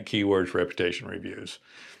 organic keywords, reputation reviews.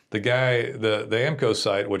 The guy, the AMCO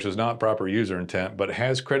site, which is not proper user intent, but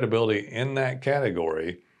has credibility in that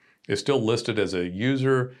category, is still listed as a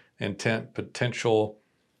user intent potential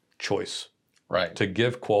choice. Right. To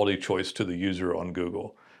give quality choice to the user on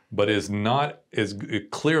Google, but is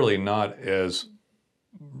clearly not as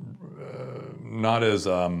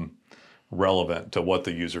relevant to what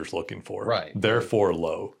the user's looking for. Right. Therefore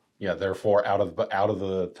low. Yeah, therefore out of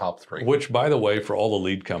the top 3. Which, by the way, for all the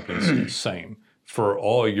lead companies, same. For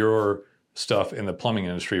all your stuff in the plumbing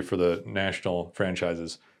industry for the national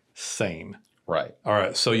franchises, same. Right. All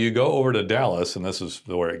right, so you go over to Dallas, and this is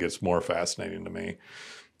where it gets more fascinating to me,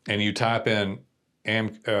 and you type in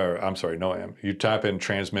you type in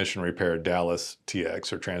transmission repair Dallas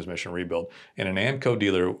TX or transmission rebuild, and an AMCO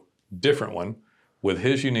dealer, different one, with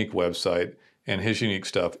his unique website and his unique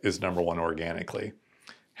stuff is number 1 organically.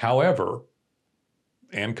 However,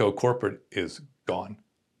 AMCO corporate is gone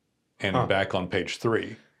and back on page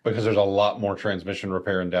 3. Because there's a lot more transmission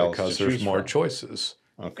repair in Dallas. Because there's more choices.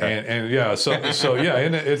 Okay. And yeah, so yeah,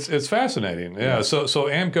 and it's fascinating. Yeah. So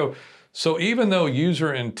AMCO. So even though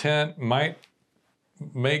user intent might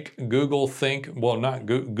make Google think, well, not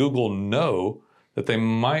Google know that they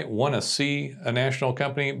might want to see a national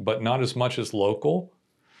company, but not as much as local,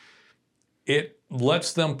 it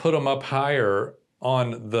lets them put them up higher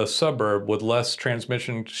on the suburb with less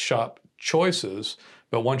transmission shop choices.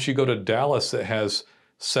 But once you go to Dallas, it has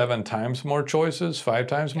 7 times more choices, 5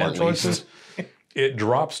 times more choices. It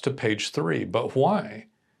drops to page 3. But why?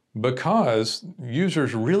 Because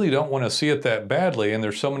users really don't want to see it that badly, and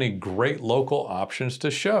there's so many great local options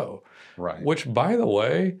to show. Right. Which, by the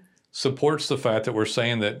way, supports the fact that we're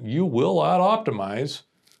saying that you will out-optimize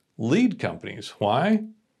lead companies. Why?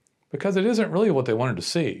 Because it isn't really what they wanted to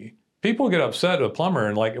see. People get upset at a plumber,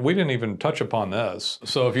 and like, we didn't even touch upon this.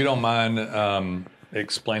 So if you don't mind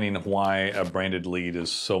explaining why a branded lead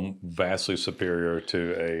is so vastly superior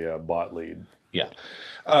to a bot lead. Yeah.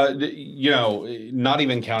 Not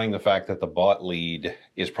even counting the fact that the bot lead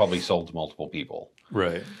is probably sold to multiple people.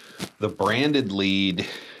 Right. The branded lead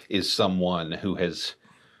is someone who has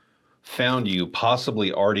found you,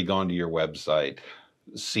 possibly already gone to your website,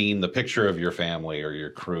 seen the picture of your family or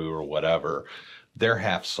your crew or whatever. They're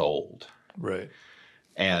half sold. Right.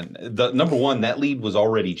 And the number one, that lead was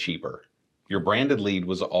already cheaper. Your branded lead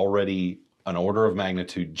was already an order of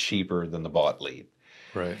magnitude cheaper than the bot lead.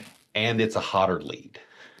 Right. And it's a hotter lead.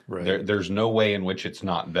 Right. There's no way in which it's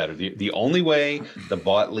not better. The only way the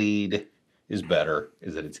bot lead is better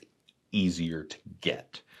is that it's easier to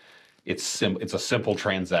get. It's a simple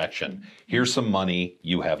transaction. Here's some money.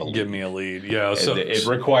 You have a lead. Give me a lead. Yeah. So it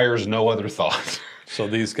requires no other thought. So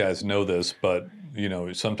these guys know this, but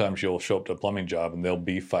sometimes you'll show up to a plumbing job and there'll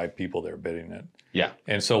be 5 people there bidding it. Yeah.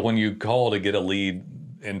 And so when you call to get a lead,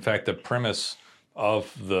 in fact, the premise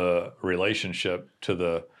of the relationship to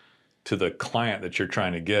the client that you're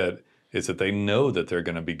trying to get is that they know that they're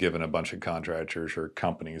going to be given a bunch of contractors or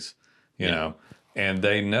companies, you know, and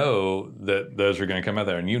they know that those are going to come out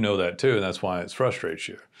there, and you know that too, and that's why it frustrates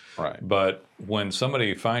you. Right. But when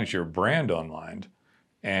somebody finds your brand online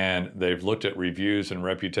and they've looked at reviews and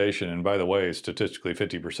reputation, and by the way, statistically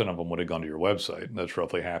 50% of them would have gone to your website. That's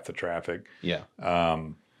roughly half the traffic. Yeah.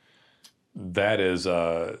 That is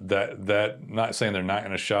that not saying they're not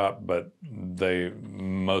going to shop, but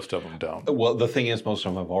most of them don't. Well, the thing is, most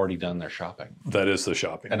of them have already done their shopping. That is the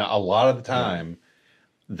shopping. And a lot of the time,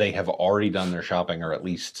 they have already done their shopping, or at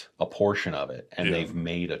least a portion of it, and they've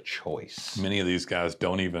made a choice. Many of these guys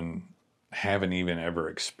haven't even ever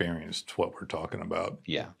experienced what we're talking about.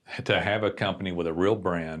 Yeah. To have a company with a real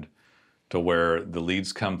brand to where the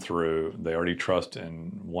leads come through, they already trust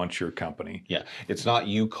and want your company. Yeah. It's not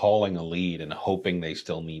you calling a lead and hoping they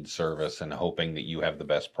still need service and hoping that you have the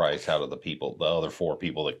best price out of the other 4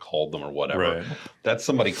 people that called them or whatever. Right. That's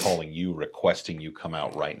somebody calling you, requesting you come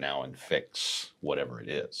out right now and fix whatever it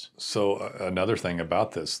is. So another thing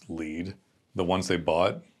about this lead, the ones they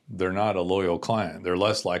bought, they're not a loyal client. They're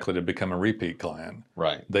less likely to become a repeat client.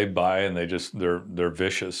 Right. They buy and they're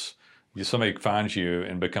vicious. Somebody finds you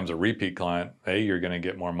and becomes a repeat client, A, you're going to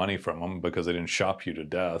get more money from them because they didn't shop you to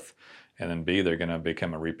death. And then B, they're going to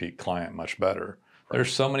become a repeat client much better. Right.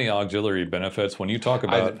 There's so many auxiliary benefits. When you talk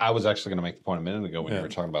about... I was actually going to make the point a minute ago when you were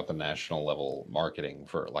talking about the national level marketing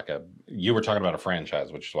for you were talking about a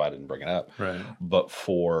franchise, which is why I didn't bring it up. Right. But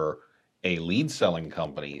for a lead selling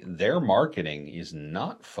company, their marketing is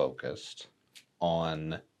not focused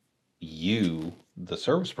on you, the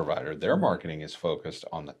service provider. Their marketing is focused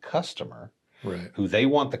on the customer, right? Who they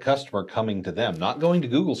want the customer coming to them, not going to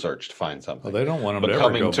Google search to find something. Well, they don't want them to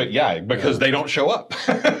coming to because they don't show up,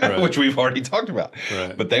 right. Which we've already talked about.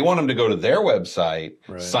 Right. But they want them to go to their website,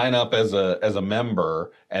 right. Sign up as a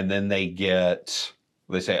member, and then they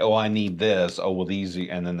say, "Oh, I need this. Oh, well, these,"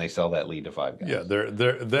 and then they sell that lead to 5 guys. Yeah,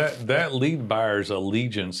 that lead buyer's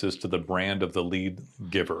allegiance is to the brand of the lead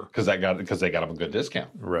giver because they got them a good discount.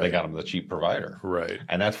 Right. They got them the cheap provider. Right.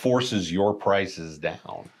 And that forces your prices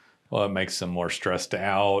down. Well, it makes them more stressed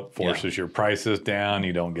out. Forces your prices down.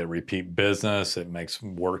 You don't get repeat business. It makes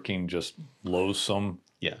working just loathsome.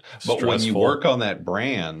 Yeah, but when you work on that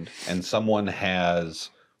brand and someone has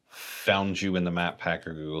found you in the map pack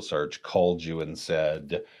or Google search, called you and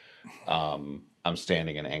said, I'm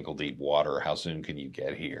standing in ankle deep water. How soon can you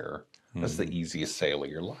get here? That's the easiest sale of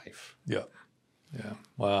your life. Yeah. Yeah.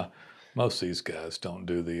 Well, most of these guys don't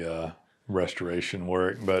do the restoration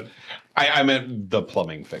work, but I meant the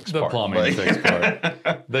plumbing fix part. The plumbing fix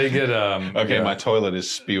part. They get okay, my toilet is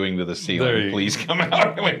spewing to the ceiling. Please come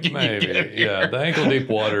out when you get here. Yeah, the ankle deep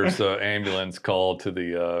water is the ambulance call to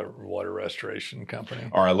the water restoration company.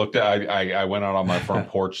 Or I went out on my front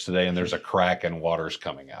porch today and there's a crack and water's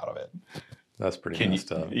coming out of it. That's pretty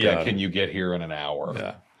messed up. Yeah, can you get here in an hour?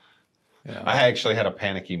 Yeah. Yeah. I actually had a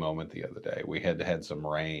panicky moment the other day. We had some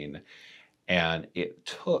rain. And it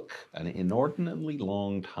took an inordinately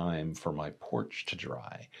long time for my porch to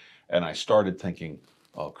dry. And I started thinking,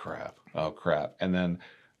 oh, crap. And then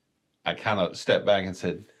I kind of stepped back and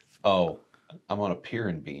said, oh, I'm on a pier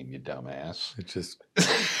and beam, you dumbass. It just...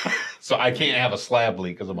 So I can't have a slab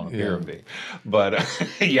leak because I'm on a pier and beam. But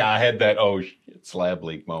I had that, oh, shit, slab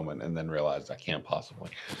leak moment and then realized I can't possibly.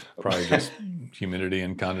 Probably just humidity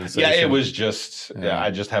and condensation. Yeah, it was just,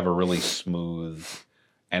 I just have a really smooth...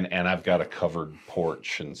 And I've got a covered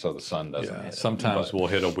porch, and so the sun doesn't hit it. Sometimes we'll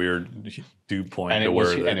hit a weird dew point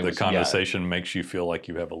where the condensation makes you feel like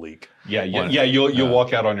you have a leak. You'll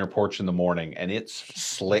walk out on your porch in the morning, and it's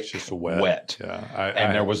slick, it's just wet.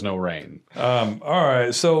 Yeah, there was no rain. All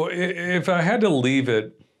right, so if I had to leave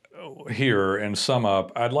it here and sum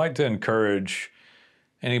up, I'd like to encourage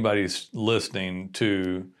anybody listening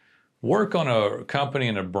to work on a company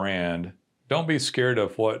and a brand. Don't be scared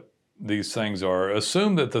of what these things are.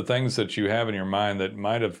 Assume that the things that you have in your mind that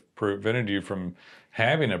might have prevented you from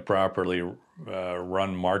having a properly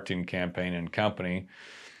run marketing campaign and company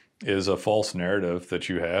is a false narrative that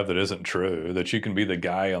you have that isn't true, that you can be the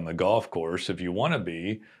guy on the golf course if you want to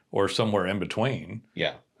be, or somewhere in between.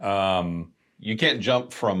 Yeah. You can't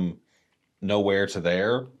jump from nowhere to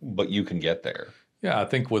there, but you can get there. Yeah, I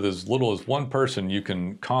think with as little as one person, you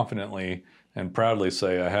can confidently and proudly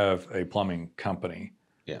say, I have a plumbing company.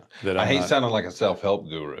 Yeah, I hate sounding like a self-help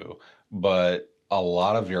guru, but a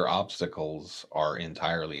lot of your obstacles are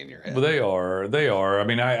entirely in your head. Well, they are. I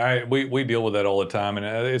mean, we deal with that all the time, and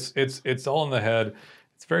it's all in the head.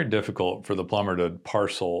 It's very difficult for the plumber to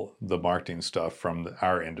parcel the marketing stuff from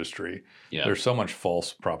our industry. Yeah. There's so much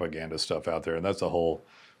false propaganda stuff out there, and that's a whole.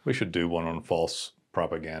 We should do one on false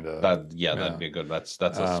propaganda. That'd be good. That's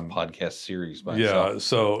a podcast series by itself.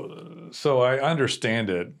 Yeah, so I understand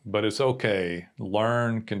it, but it's okay.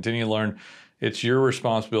 Continue to learn. It's your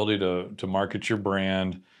responsibility to market your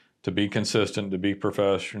brand, to be consistent, to be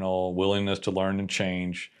professional, willingness to learn and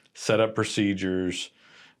change, set up procedures.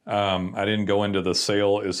 I didn't go into the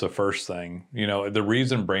sale is the first thing. You know, the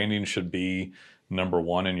reason branding should be number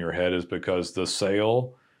one in your head is because the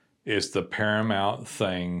sale is the paramount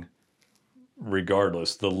thing.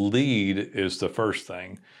 Regardless, the lead is the first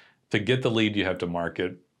thing. To get the lead, you have to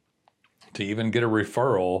market. To even get a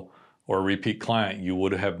referral or a repeat client, you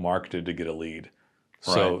would have marketed to get a lead.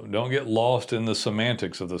 Right. So don't get lost in the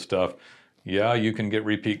semantics of the stuff. Yeah, you can get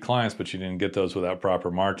repeat clients, but you didn't get those without proper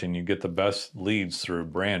marketing. You get the best leads through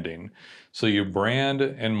branding. So you brand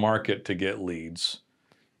and market to get leads.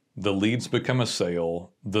 The leads become a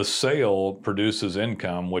sale. The sale produces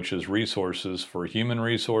income, which is resources for human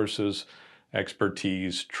resources,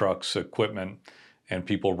 expertise, trucks, equipment, and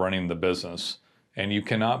people running the business. And you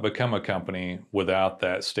cannot become a company without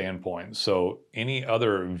that standpoint. So any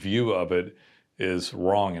other view of it is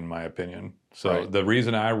wrong, in my opinion. So the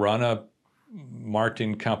reason I run a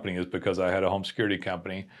marketing company is because I had a home security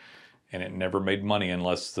company, and it never made money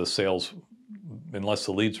unless the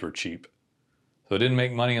leads were cheap. So it didn't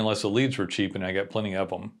make money unless the leads were cheap, and I got plenty of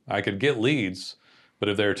them. I could get leads, but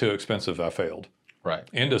if they were too expensive, I failed. Right.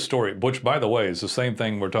 End of story, which, by the way, is the same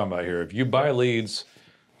thing we're talking about here. If you buy leads,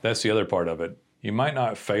 that's the other part of it. You might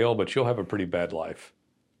not fail, but you'll have a pretty bad life.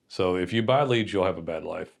 So if you buy leads, you'll have a bad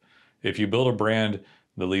life. If you build a brand,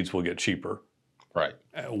 the leads will get cheaper. Right.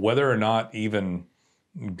 Whether or not even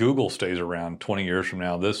Google stays around 20 years from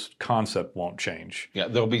now, this concept won't change. Yeah,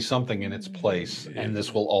 there'll be something in its place, and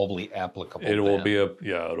this will all be applicable. It'll be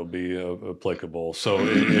applicable. So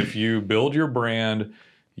if you build your brand,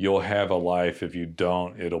 you'll have a life. If you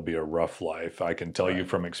don't, it'll be a rough life. I can tell you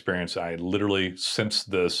from experience, I literally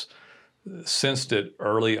sensed it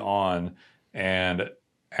early on, and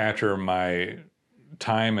after my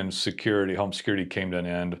time in home security came to an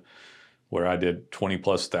end, where I did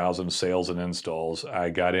 20,000+ sales and installs,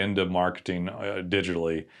 I got into marketing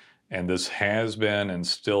digitally, and this has been and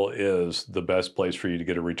still is the best place for you to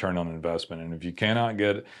get a return on investment. And if you cannot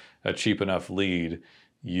get a cheap enough lead,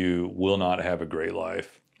 you will not have a great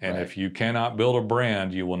life. And if you cannot build a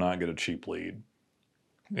brand, you will not get a cheap lead.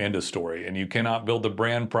 End of story. And you cannot build the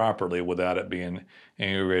brand properly without it being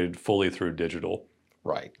integrated fully through digital.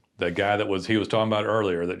 Right. The guy he was talking about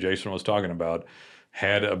earlier, that Jason was talking about,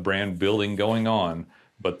 had a brand building going on,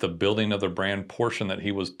 but the building of the brand portion that he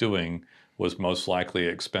was doing was most likely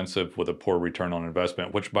expensive with a poor return on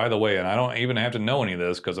investment, which, by the way, and I don't even have to know any of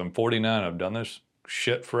this because I'm 49, I've done this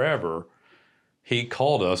shit forever. He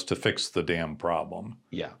called us to fix the damn problem.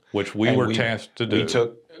 Yeah. Which we were tasked to do. We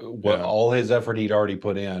took all his effort he'd already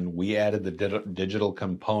put in, we added the digital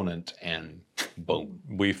component, and boom.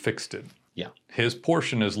 We fixed it. Yeah. His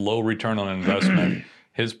portion is low return on investment.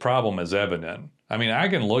 His problem is evident. I mean, I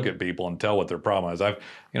can look at people and tell what their problem is. I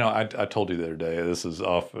told you the other day, this is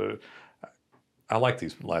off. I like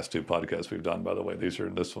these last two podcasts we've done, by the way.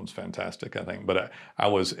 This one's fantastic, I think. But I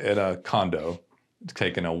was at a condo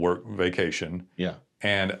taking a work vacation. Yeah.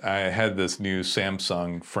 And I had this new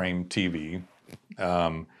Samsung frame TV.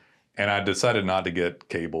 And I decided not to get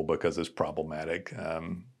cable because it's problematic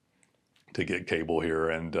to get cable here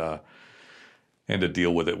and to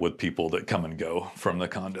deal with it with people that come and go from the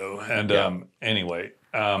condo. And anyway,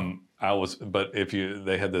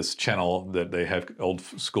 they had this channel that they have old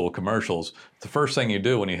school commercials. The first thing you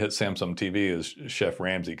do when you hit Samsung TV is Chef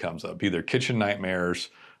Ramsay comes up, either Kitchen Nightmares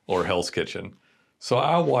or Hell's Kitchen. So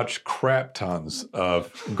I watched crap tons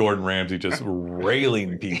of Gordon Ramsay just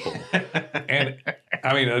railing people. And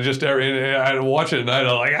I mean, I'd watch it at night.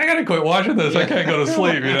 I'm like, I got to quit watching this. I can't go to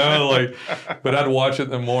sleep, but I'd watch it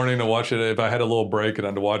in the morning to watch it if I had a little break, and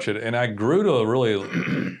I'd watch it. And I grew to really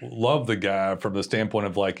love the guy from the standpoint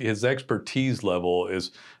of like his expertise level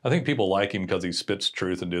is, I think people like him because he spits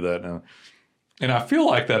truth and do that. And I feel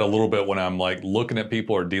like that a little bit when I'm like looking at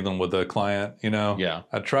people or dealing with a client, Yeah.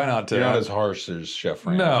 I try not to. You're not as harsh as Chef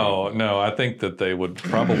Ramsay. No. I think that they would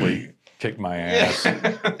probably kick my ass.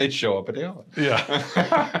 They'd show up at the office.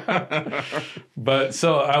 Yeah. But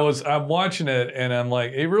so I'm watching it and I'm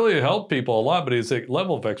like, it really helped people a lot, but his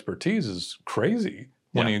level of expertise is crazy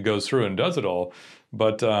when he goes through and does it all.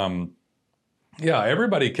 But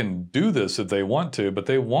everybody can do this if they want to, but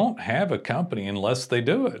they won't have a company unless they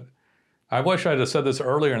do it. I wish I'd have said this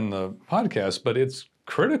earlier in the podcast, but it's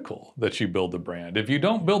critical that you build the brand. If you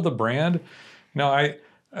don't build the brand, if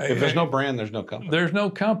there's no brand, there's no company. There's no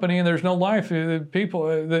company and there's no life.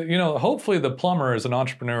 People, hopefully the plumber is an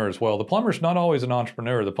entrepreneur as well. The plumber's not always an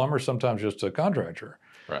entrepreneur. The plumber's sometimes just a contractor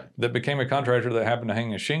that became a contractor that happened to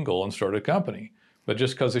hang a shingle and start a company. But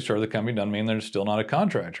just because they started the company doesn't mean they're still not a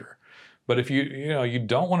contractor. But if you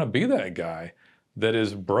don't want to be that guy that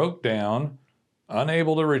is broke down,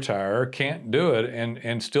 unable to retire, can't do it,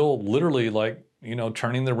 and still literally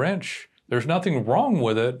turning the wrench. There's nothing wrong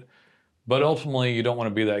with it, but ultimately you don't want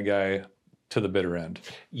to be that guy to the bitter end.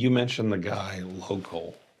 You mentioned the guy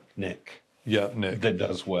local, Nick. Yeah, Nick. That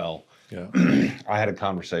does well. Yeah. I had a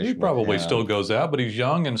conversation with him. He probably still goes out, but he's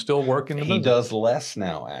young and still working. He does less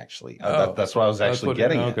now, actually. That's what I was actually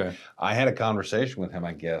getting at. I had a conversation with him,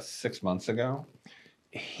 I guess, 6 months ago.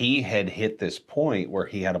 he had hit this point where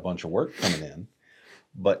he had a bunch of work coming in,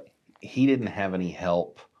 but he didn't have any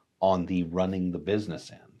help on the running the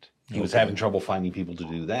business end. He was having trouble finding people to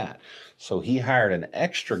do that. So he hired an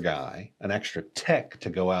extra guy, an extra tech to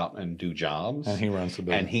go out and do jobs. And he runs the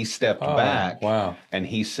business. And he stepped back. Wow. And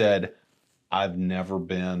he said, I've never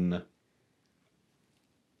been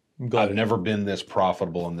this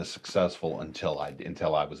profitable and this successful until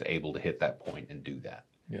I was able to hit that point and do that.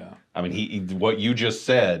 Yeah. I mean, what you just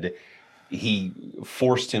said, he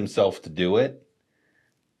forced himself to do it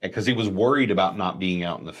because he was worried about not being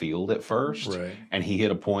out in the field at first. Right. And he hit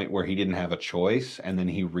a point where he didn't have a choice. And then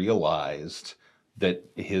he realized that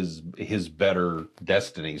his better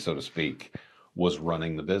destiny, so to speak, was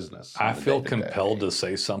running the business. I feel compelled to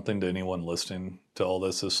say something to anyone listening to all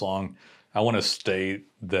this long. I want to state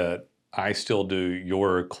that I still do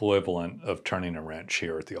your equivalent of turning a wrench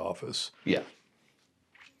here at the office. Yeah.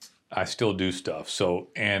 I still do stuff. So,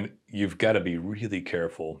 and you've got to be really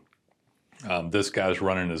careful. This guy's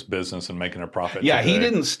running his business and making a profit. Yeah, today. He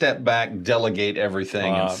didn't step back, delegate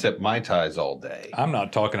everything, and sip Mai Tais all day. I'm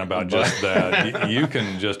not talking about just that. You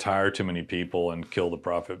can just hire too many people and kill the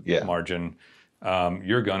profit margin.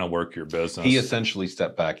 You're going to work your business. He essentially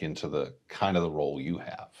stepped back into the kind of the role you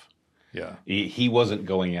have. Yeah. He wasn't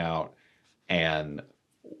going out and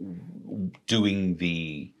doing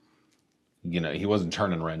the, he wasn't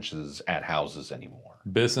turning wrenches at houses anymore.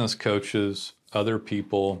 Business coaches, other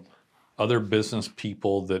business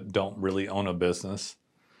people that don't really own a business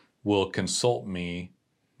will consult me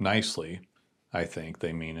nicely. I think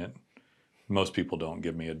they mean it. Most people don't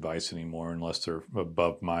give me advice anymore unless they're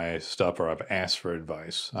above my stuff or I've asked for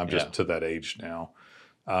advice. I'm just to that age now.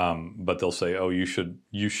 But they'll say, oh, you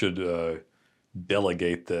should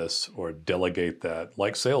delegate this or delegate that,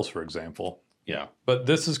 like sales, for example. Yeah. But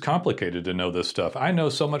this is complicated to know this stuff. I know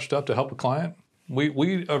so much stuff to help a client.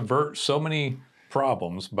 We avert so many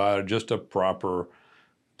problems by just a proper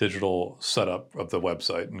digital setup of the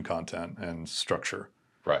website and content and structure.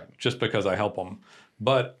 Right. Just because I help them.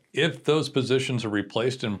 But if those positions are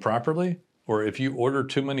replaced improperly, or if you order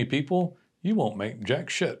too many people, you won't make jack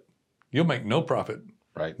shit. You'll make no profit.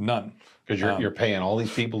 Right. None. Because you're paying all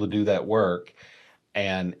these people to do that work,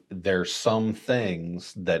 and there's some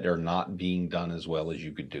things that are not being done as well as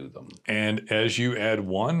you could do them. And as you add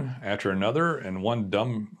one after another, and one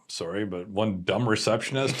dumb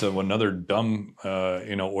receptionist to another dumb,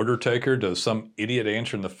 order taker to some idiot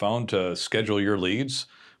answering the phone to schedule your leads,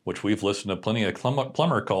 which we've listened to plenty of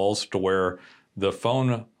plumber calls to where the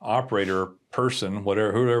phone operator person,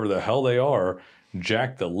 whoever the hell they are,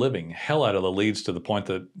 jack the living hell out of the leads to the point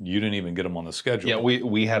that you didn't even get them on the schedule. Yeah,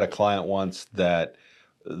 we had a client once that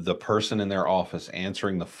the person in their office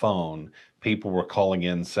answering the phone, people were calling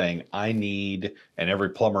in saying, I need, and every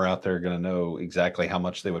plumber out there going to know exactly how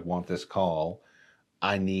much they would want this call,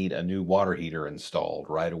 I need a new water heater installed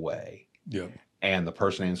right away. Yeah. And the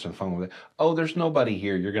person answering the phone was, oh, there's nobody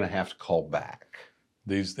here. You're going to have to call back.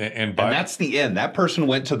 And that's the end. That person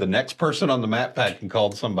went to the next person on the map pack and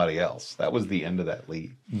called somebody else. That was the end of that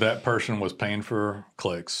lead. That person was paying for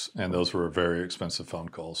clicks, and those were very expensive phone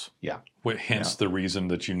calls. Yeah. Hence the reason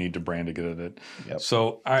that you need to brand to get it. Yep.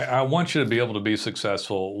 So I want you to be able to be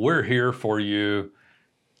successful. We're here for you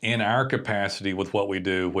in our capacity with what we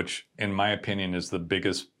do, which in my opinion is the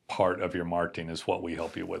biggest part of your marketing is what we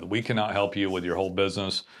help you with. We cannot help you with your whole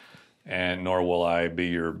business, and nor will I be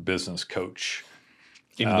your business coach.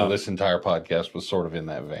 Even though this entire podcast was sort of in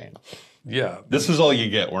that vein. Yeah. This is all you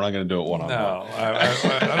get. We're not going to do it one-on-one. No,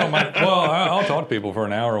 I don't mind. Well, I'll talk to people for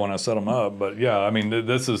an hour when I set them up. But yeah, I mean,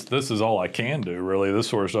 this is all I can do, really, this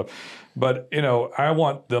sort of stuff. But, I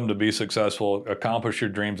want them to be successful, accomplish your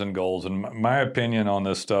dreams and goals. And my opinion on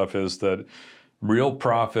this stuff is that real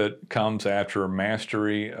profit comes after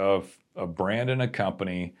mastery of a brand and a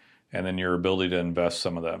company, and then your ability to invest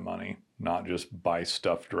some of that money, not just buy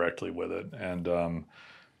stuff directly with it. And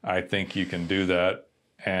I think you can do that.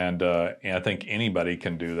 And I think anybody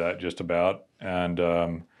can do that just about.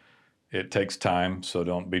 And it takes time, so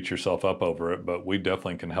don't beat yourself up over it. But we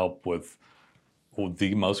definitely can help with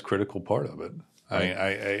the most critical part of it. Right.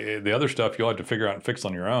 I mean, the other stuff you'll have to figure out and fix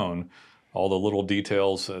on your own, all the little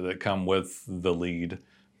details that come with the lead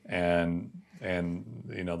and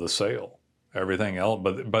the sale. Everything else,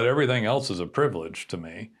 but everything else is a privilege to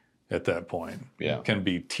me at that point. Yeah. It can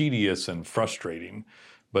be tedious and frustrating,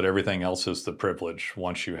 but everything else is the privilege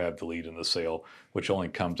once you have the lead in the sale, which only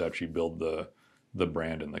comes after you build the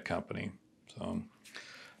brand and the company. So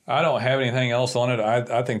I don't have anything else on it.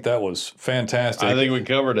 I think that was fantastic. I think we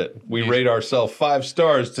covered it. We rate ourselves 5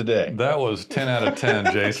 stars today. That was 10 out of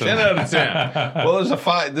 10, Jason. 10 out of 10. Well, there's a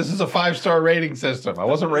 5. This is a 5-star rating system. I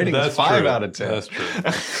wasn't rating this 5 out of 10. That's true.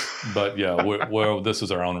 But yeah, this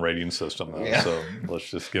is our own rating system, though. Yeah. So let's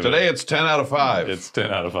just give Today it's 10 out of 5. It's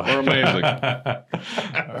 10 out of 5. We're amazing.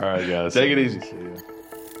 All right, guys. Take it easy.